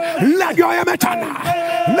now. Let your amen turn.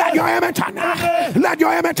 Let your amen turn. Let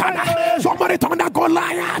your amen turn. Somebody turn that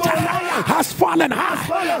Goliath has fallen.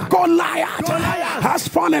 Goliath has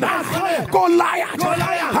fallen. Goliath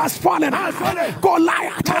has fallen.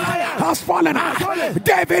 Goliath has fallen.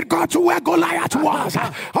 David got to where Goliath was.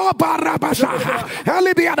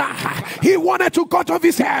 He wanted to cut off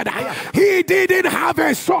his head. He didn't have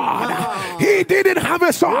a sword. He didn't have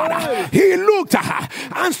a sword. He looked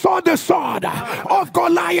and saw the sword of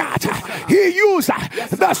Goliath. He used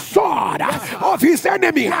the sword of his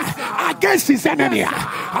enemy against his enemy.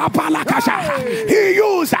 He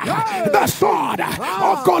used the sword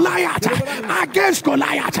of Goliath against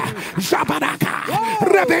Goliath.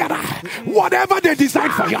 Whatever they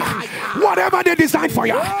designed for you, whatever they designed for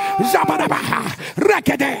you,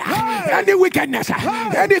 any wickedness,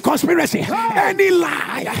 any conspiracy, any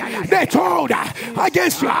lie they told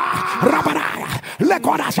against you,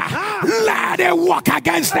 let it work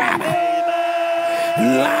against them.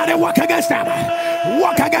 Let it work against them.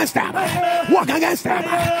 Walk against them. Walk against them.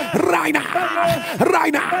 Right now.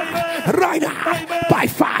 Right now. Right now. By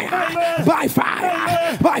fire. By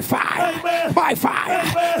fire. By fire. By fire.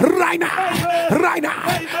 Right now. Right now.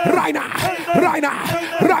 Right now. Right now.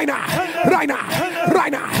 Right now. Right now.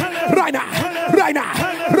 Right now. Right now. Right now.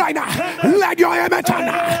 Right now. Let your amen turn.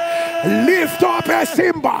 Lift up a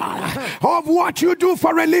symbol of what you do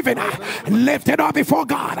for a living. Lift it up before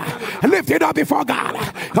God. Lift it up before God.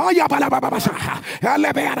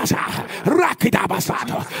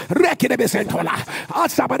 Rakidabasato, Rekidebesentola,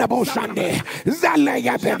 Asabanaboshande,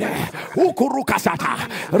 Zaleyabene, Ukurukasata,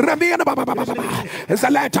 Ramiana Baba,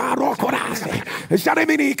 Zaleta Rokorase,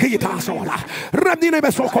 Jaremini Kitasola, Ramina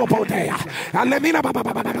Besoko Potea, Alemina Baba,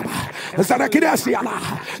 Zarakidasiala,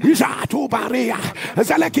 Jatu Baria,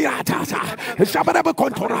 Zalakiratasa, Shababa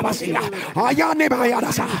Contorabasia, Ayane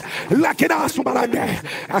Bayadasa, Lakina Subarande,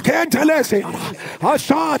 Akentelesi,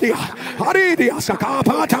 Ashadia, Aridia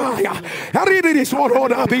Sakapataya, Aridi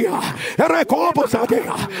Soronabia,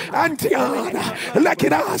 Erekobosadia, Antiana,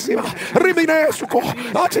 Lakinasia, Riminesuko,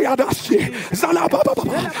 Atiadashi, Zalababa,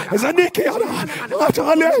 Zanikiana,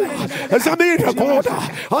 Atale, Zamina Koda,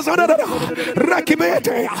 Azanada,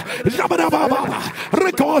 Rakimete, Zabadababa,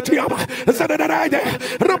 Rekotia, Zanade,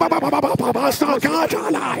 Rababa,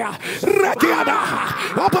 Sakatalaya, Rakiana,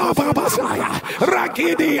 Ababasaya,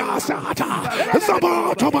 Rakidia Sata,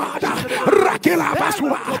 Sabatomada, Rakila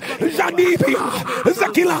Basua, Janibia,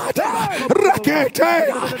 Zakilata,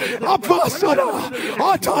 Raketea, Abasada,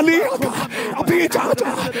 Ataliaka,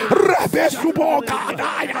 Abitata, Rebesuboka,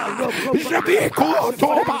 Jabiko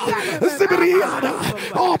Toba, Zibriana,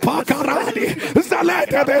 Opakarani,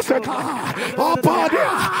 Zalete Beseka, Opadia,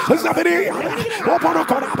 Zabriana,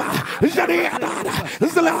 Oporokoraba, Janiana,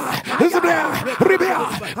 Zla, Zbra, Ribia,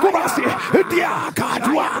 Kurasi, Diaka,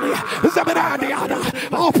 Duani, Zabradiana,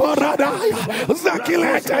 Oparadaya,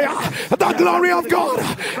 Zakiletea, the glory of God,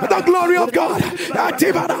 the glory of God,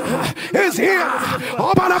 Atibana is here,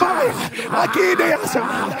 Obanabaya, Akideasa,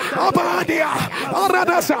 Abadia,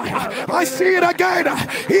 Aradasa, I see it again,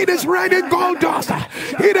 it is raining gold dust,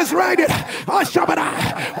 it is raining, Ashabana,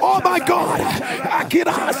 oh my God,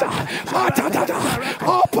 Akidasa, Atata,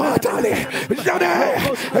 Opatali, Jade,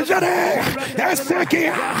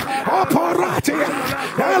 Esekia, Oparatia,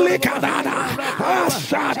 Elikanada,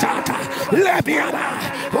 Ashatata, Lebiana,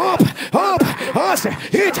 up, Ase,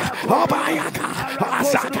 Hit, Obayaka,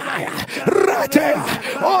 Asakaya, Ratea,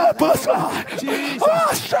 Opasa,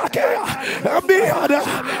 Asakaya, Amiada,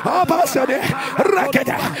 Abasade,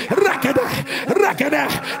 Rakeda,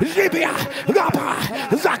 Zibia, Gapa,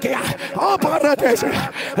 Zakia, Oparatese,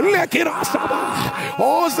 Lekirasaba,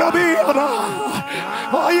 Ozabiana,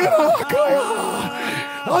 Ayakaya.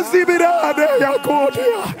 Azibirade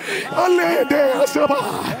Yakotia, Alede Asaba,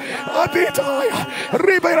 Abitaya,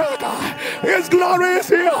 Riberaka. His glory is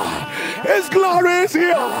here. His glory is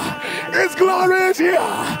here. His glory is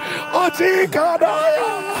here. Otikadaya.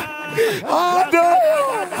 Adaya,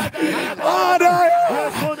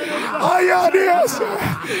 Ayadias,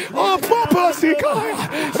 oh Papa Sikaya,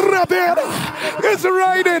 Rabera, it's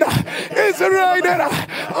raining,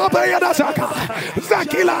 Abayadasaka,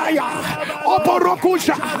 Zakilaya,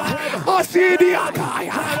 Oporokusha,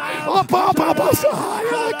 Asidiakaya, oh Papa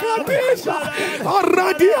Basaya, Katisa,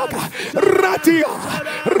 Ratia,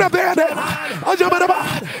 Rabera, Ajabaraba,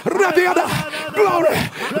 Rabera,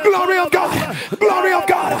 glory of God, glory of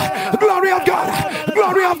God. Glory of God,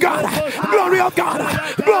 glory of God, glory of God,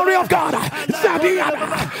 glory of God, Zabiana,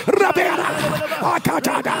 Rabera,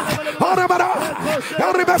 Akatada, Arabara,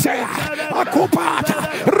 Aribasea, Akupata,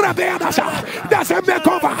 Rabera, There's a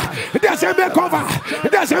makeover. There's a makeover.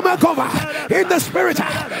 There's a makeover in the spirit.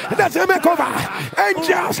 There's a makeover.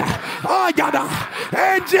 Angels. Oh, God.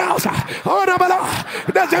 Angels. Oh,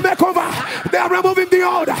 there's a makeover. They are removing the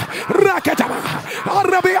old. Rakatama. Oh,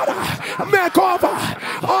 Rabiana. Makeover.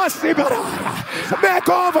 Oh, Sibara.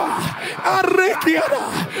 Makeover. Arikiana.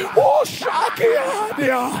 Oh,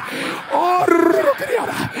 Shakiana. Oh,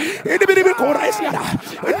 Rukiana. In the middle of Coresiana.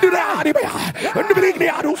 And the Radibia. And the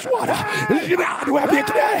Brigadiano Swada. Girado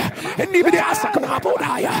Abicre. And Nibidia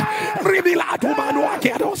Sakanapodaya. Ribila to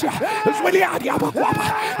Manuacadosia. Swediadia Paquapa.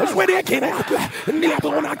 Swediakia.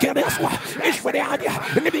 Niabona Cadeswa. Ishwediadia.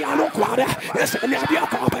 Nibiano Quada. Nabia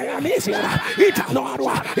Copa and Isia.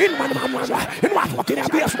 Italoa. In Manamana. In what can I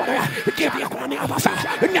be a sweater? Give me a Quaniabasa.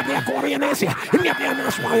 Nabia Corianesia. Nabia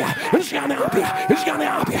Naswaya. And Sianapia.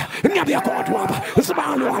 Sianapia. Nabia Corduaba.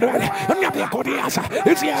 Smaluada. Nabia Cordiasa.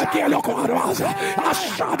 It's Yakielo Corduasa.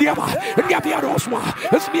 Ashadiaba. Nabia Roswa.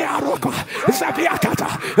 Smiaroka. Sabiakata.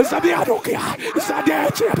 Sabiarokia.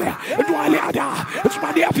 Sadiachebe. Dualiada.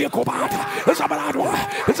 Smadiapia Cobata. Sabaradua.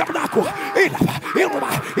 Sabanaco. Ilma.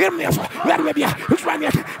 Ilmias. Larabia.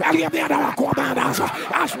 Spanish. Aliabia Cobadas.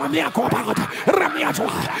 Aswamia Cobata.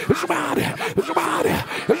 Ramiatua. Smad.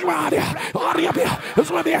 Ariabia.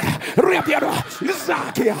 Swabia. Rapiado.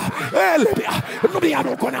 Zakia. Elibia.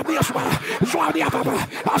 Nubiano Conabia. Swadia Papa.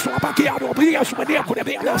 Aswapakiado. Biaswadia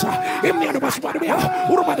Conabias. Imiano Baswadia.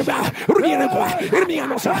 Urbana. Uriano.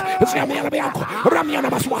 Irmianosa. Samiana Bianco. Ramiana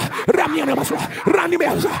Baswa. Ramiana Baswa.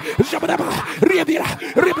 Ranimesa. Shabadaba. Riabia.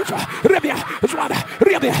 Ribucha. Rabia. Swada.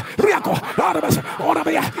 Riabia. Riaco. Arabas.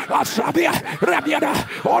 Orabia. Asabia. Rabiana.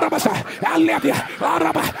 Orabasa. Alabia.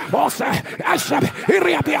 Araba. Osa. Ashab.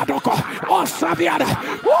 Riabia Doko. Osabiana.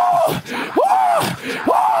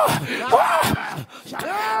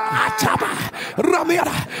 Ataba.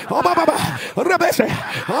 Ramiana. Obaba. Rebese.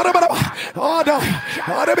 Arababa. Oda.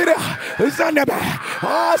 Arabida. Zanaba.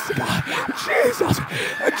 Oscar. Jesus.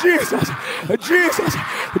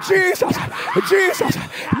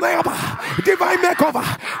 Never. Divine makeover.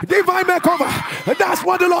 That's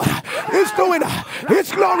what the Lord is doing.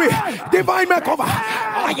 His glory. Divine makeover.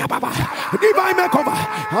 Divine makeover.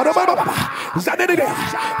 Zanedea.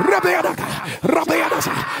 Rabeadaka.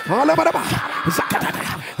 Rabeadasa. Alababa. Zakataka.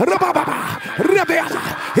 Rababa. Rabeada.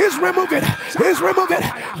 He's removing.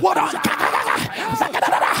 What on?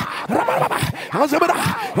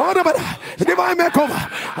 Divine makeover.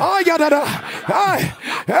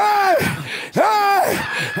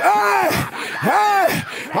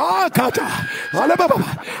 Kata. Alababa.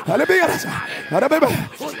 Alabiarasa. Alababa.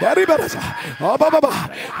 Aribarasa. Ababa.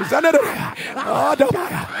 Zanere.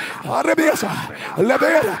 Adabaya. Arabiasa.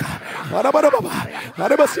 Labearaka. Arababa.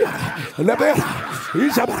 Arabasia. Labera.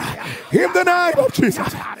 Isabara. In the name of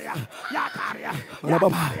Jesus.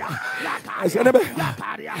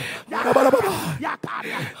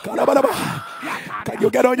 Can you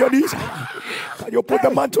get on your knees? Can you put the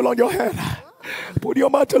mantle on your head? Put your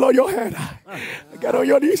mantle on your head. Get on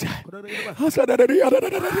your knees.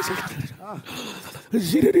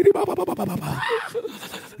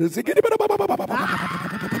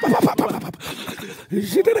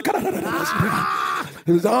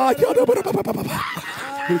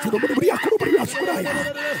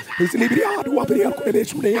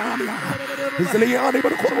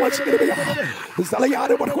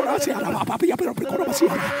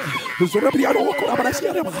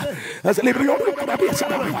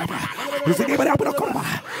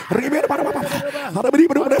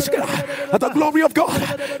 The glory of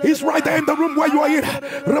God is right there in the room where you are in.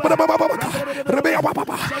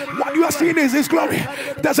 What you are seeing is His glory.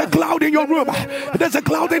 There's a cloud in your room. There's a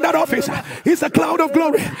cloud in that office. He's a cloud of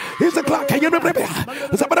glory. He's a cloud. Can you remember?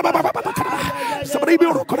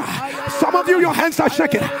 Some of you, your hands are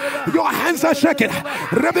shaking. Your hands are shaking.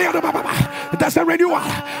 That's a renewal.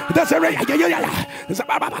 That's a renewal.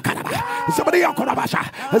 Somebody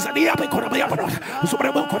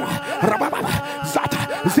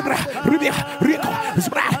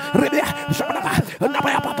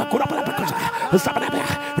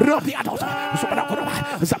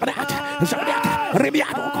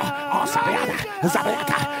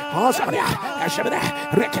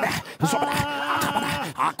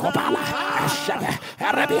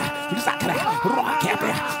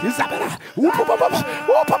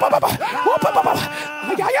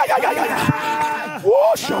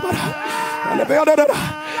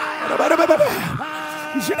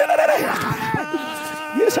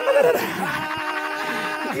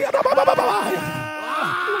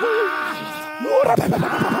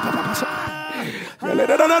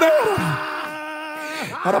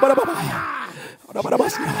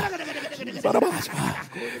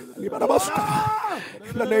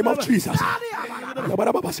In the name of Jesus.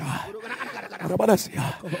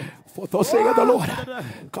 For thus saith the Lord,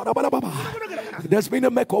 there's been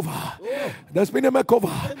a makeover. There's been a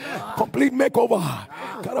makeover. Complete makeover.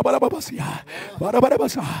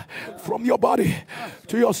 From your body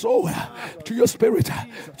to your soul, to your spirit,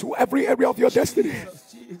 to every area of your destiny.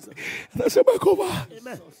 There's a makeover.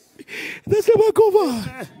 There's a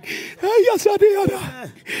makeover.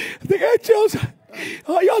 The angels.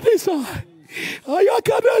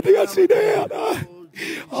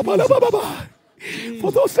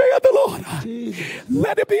 For thus saith the Lord,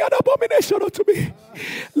 let it be an abomination unto me.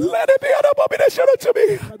 Let it be an abomination unto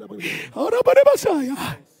me.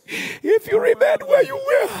 If you remain where you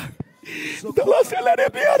were, the Lord said, let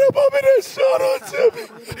it be an abomination unto me.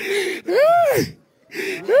 Hey!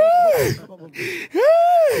 Hey!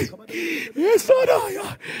 Hey!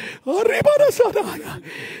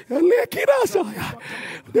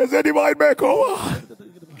 There's a divine makeover.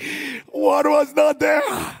 What was not there,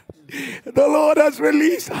 the Lord has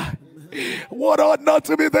released. What ought not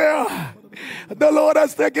to be there, the Lord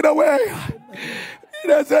has taken away.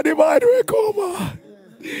 There's a divine makeover.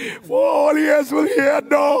 For all ears will hear and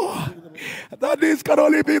know that this can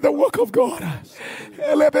only be the work of God.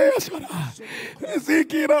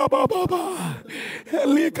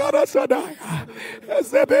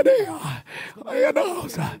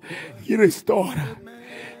 He restored.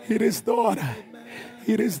 He restored.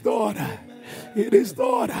 He restored. He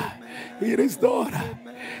restored. He restored.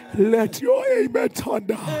 Let your amen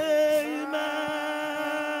thunder.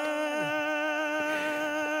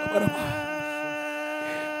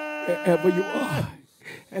 Wherever you are.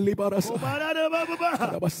 Go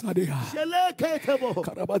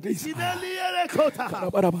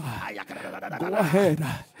ahead.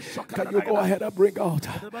 Can you go ahead and bring out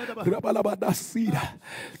that seed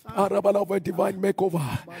of a divine makeover?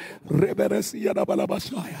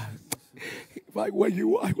 If I were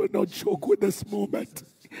you, I will not joke with this moment.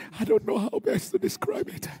 I don't know how best to describe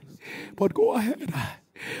it. But go ahead.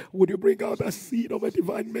 Would you bring out that seed of a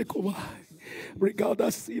divine makeover? Bring out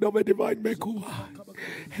that seed of a divine makeover.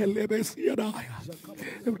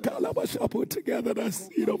 Put together that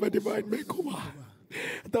seed of a divine makeover.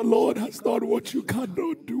 The Lord has done what you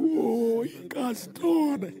cannot do. He has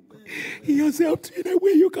done. He has helped you in a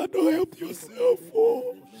way you cannot help yourself.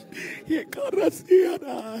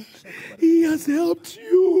 He has helped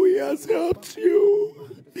you. He has helped you.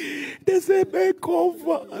 There's a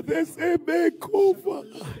makeover. There's a makeover.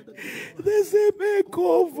 There's a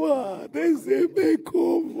makeover. There's a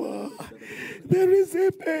makeover. There is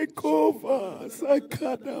a makeover.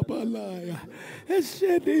 Sakana balaya.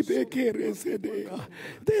 Eshedi bekere sedea.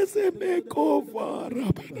 There's a makeover.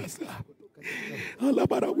 Rabanasa.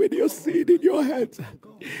 Alabara, with your seed in your hands,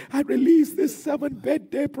 I release this 7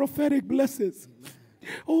 birthday prophetic blessings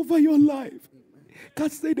over your life.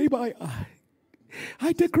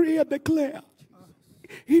 I decree and declare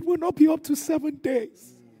it will not be up to 7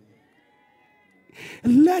 days.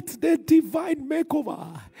 Let the divine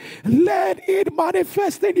makeover, let it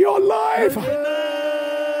manifest in your life.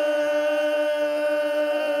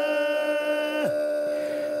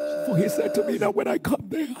 For he said to me that when I come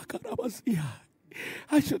there,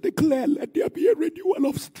 I should declare, let there be a renewal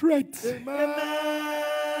of strength. Amen.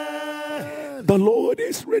 The Lord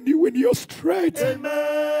is renewing your strength.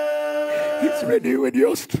 Amen. He's renewing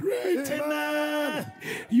your strength. Amen.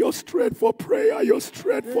 Your strength for prayer, your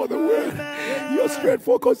strength for the word, your strength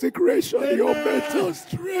for consecration, your mental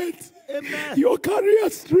strength. Amen. Your career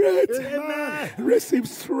strength. Amen. Receive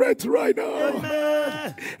strength right now.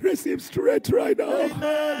 Amen. Receive strength right now.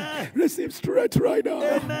 Amen. Receive strength right now.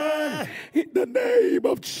 Amen. In the name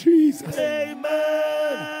of Jesus.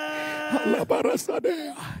 Amen.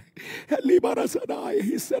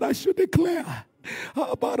 He said, I should declare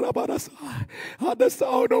at the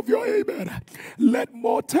sound of your amen, let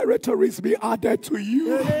more territories be added to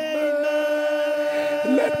you.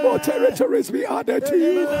 Amen. Let more territories be added to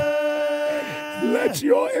you. Let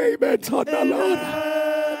your amen thunder, Lord.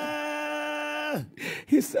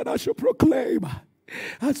 He said, I should proclaim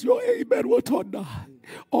as your amen will thunder.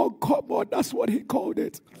 Uncommon, that's what he called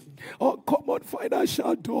it. Uncommon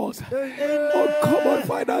financial doors. Uncommon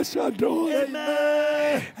financial doors.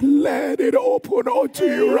 Let it open unto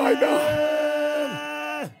you right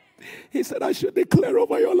now. He said, I should declare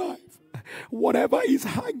over your life. Whatever is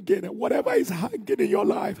hanging in your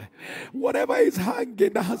life, whatever is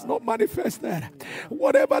hanging that has not manifested,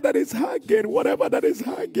 whatever that is hanging,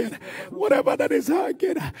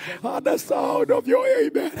 at the sound of your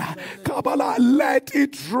amen, Kabbalah, let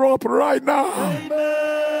it drop right now. Amen.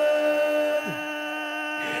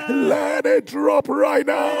 Let it drop right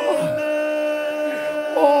now.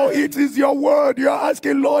 Oh, it is your word. You're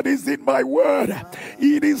asking, Lord, is it my word?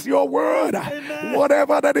 It is your word.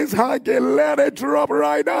 Whatever that is hanging, let it drop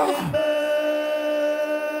right now.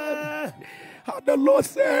 And the Lord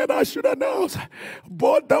said, I should announce,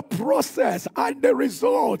 but the process and the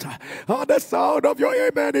result and the sound of your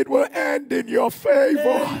amen, it will end in your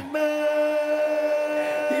favor.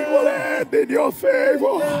 It will end in your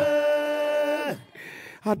favor.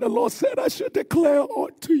 And the Lord said, I should declare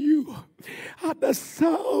unto you, at the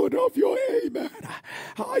sound of your amen,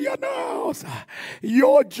 I announce,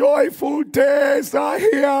 your joyful days are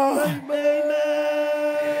here. Amen.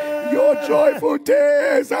 Your joyful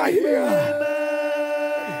days are here. Amen.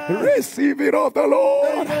 Receive it of the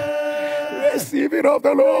Lord. Amen. Receive it of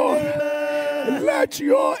the Lord. Amen. Let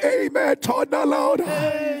your amen thunder louder.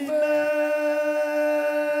 Amen.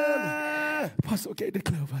 Pastor, okay,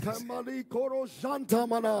 declare over this.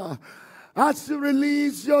 As you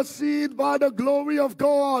release your seed by the glory of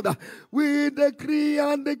God, we decree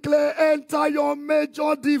and declare, enter your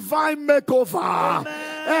major divine makeover.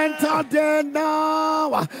 Amen. Enter there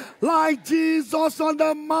now. Like Jesus on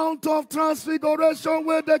the Mount of Transfiguration,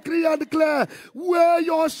 we decree and declare, wear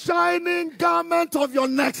your shining garment of your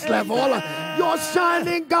next level. Amen. Your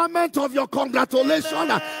shining garment of your congratulations.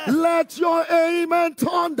 Amen. Let your amen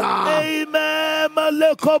thunder. Amen.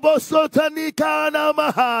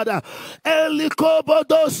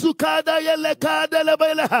 Elikobodo sukada yelekada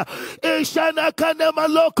lebele ishana kana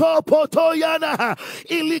maloko potoyana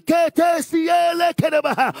ilikete siele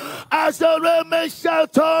kedeba azoreme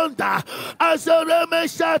shatonda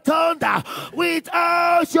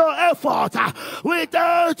without your effort,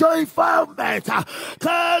 without your involvement.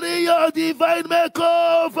 Carry your divine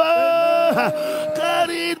makeover.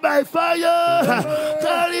 Carry it by fire.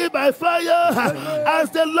 Carry it by fire.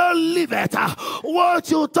 As the Lord liveth,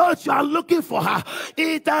 what you thought you are looking for,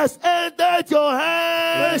 it has entered your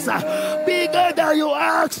hands. Bigger than you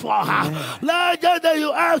asked for, larger than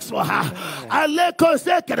you asked for.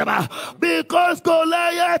 Because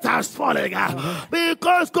Goliath has fallen.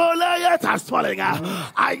 Because Goliath has fallen.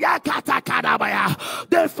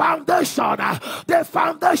 The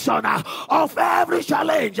foundation of every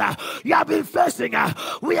challenge you have been facing,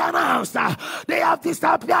 we announce they have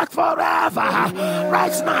disappeared forever.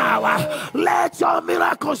 Right now, let your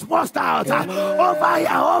miracles burst out over here,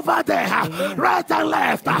 over there, right and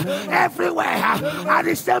left, everywhere at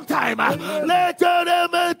the same time. Let your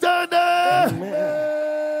name turn.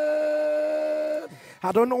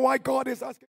 I don't know why God is asking.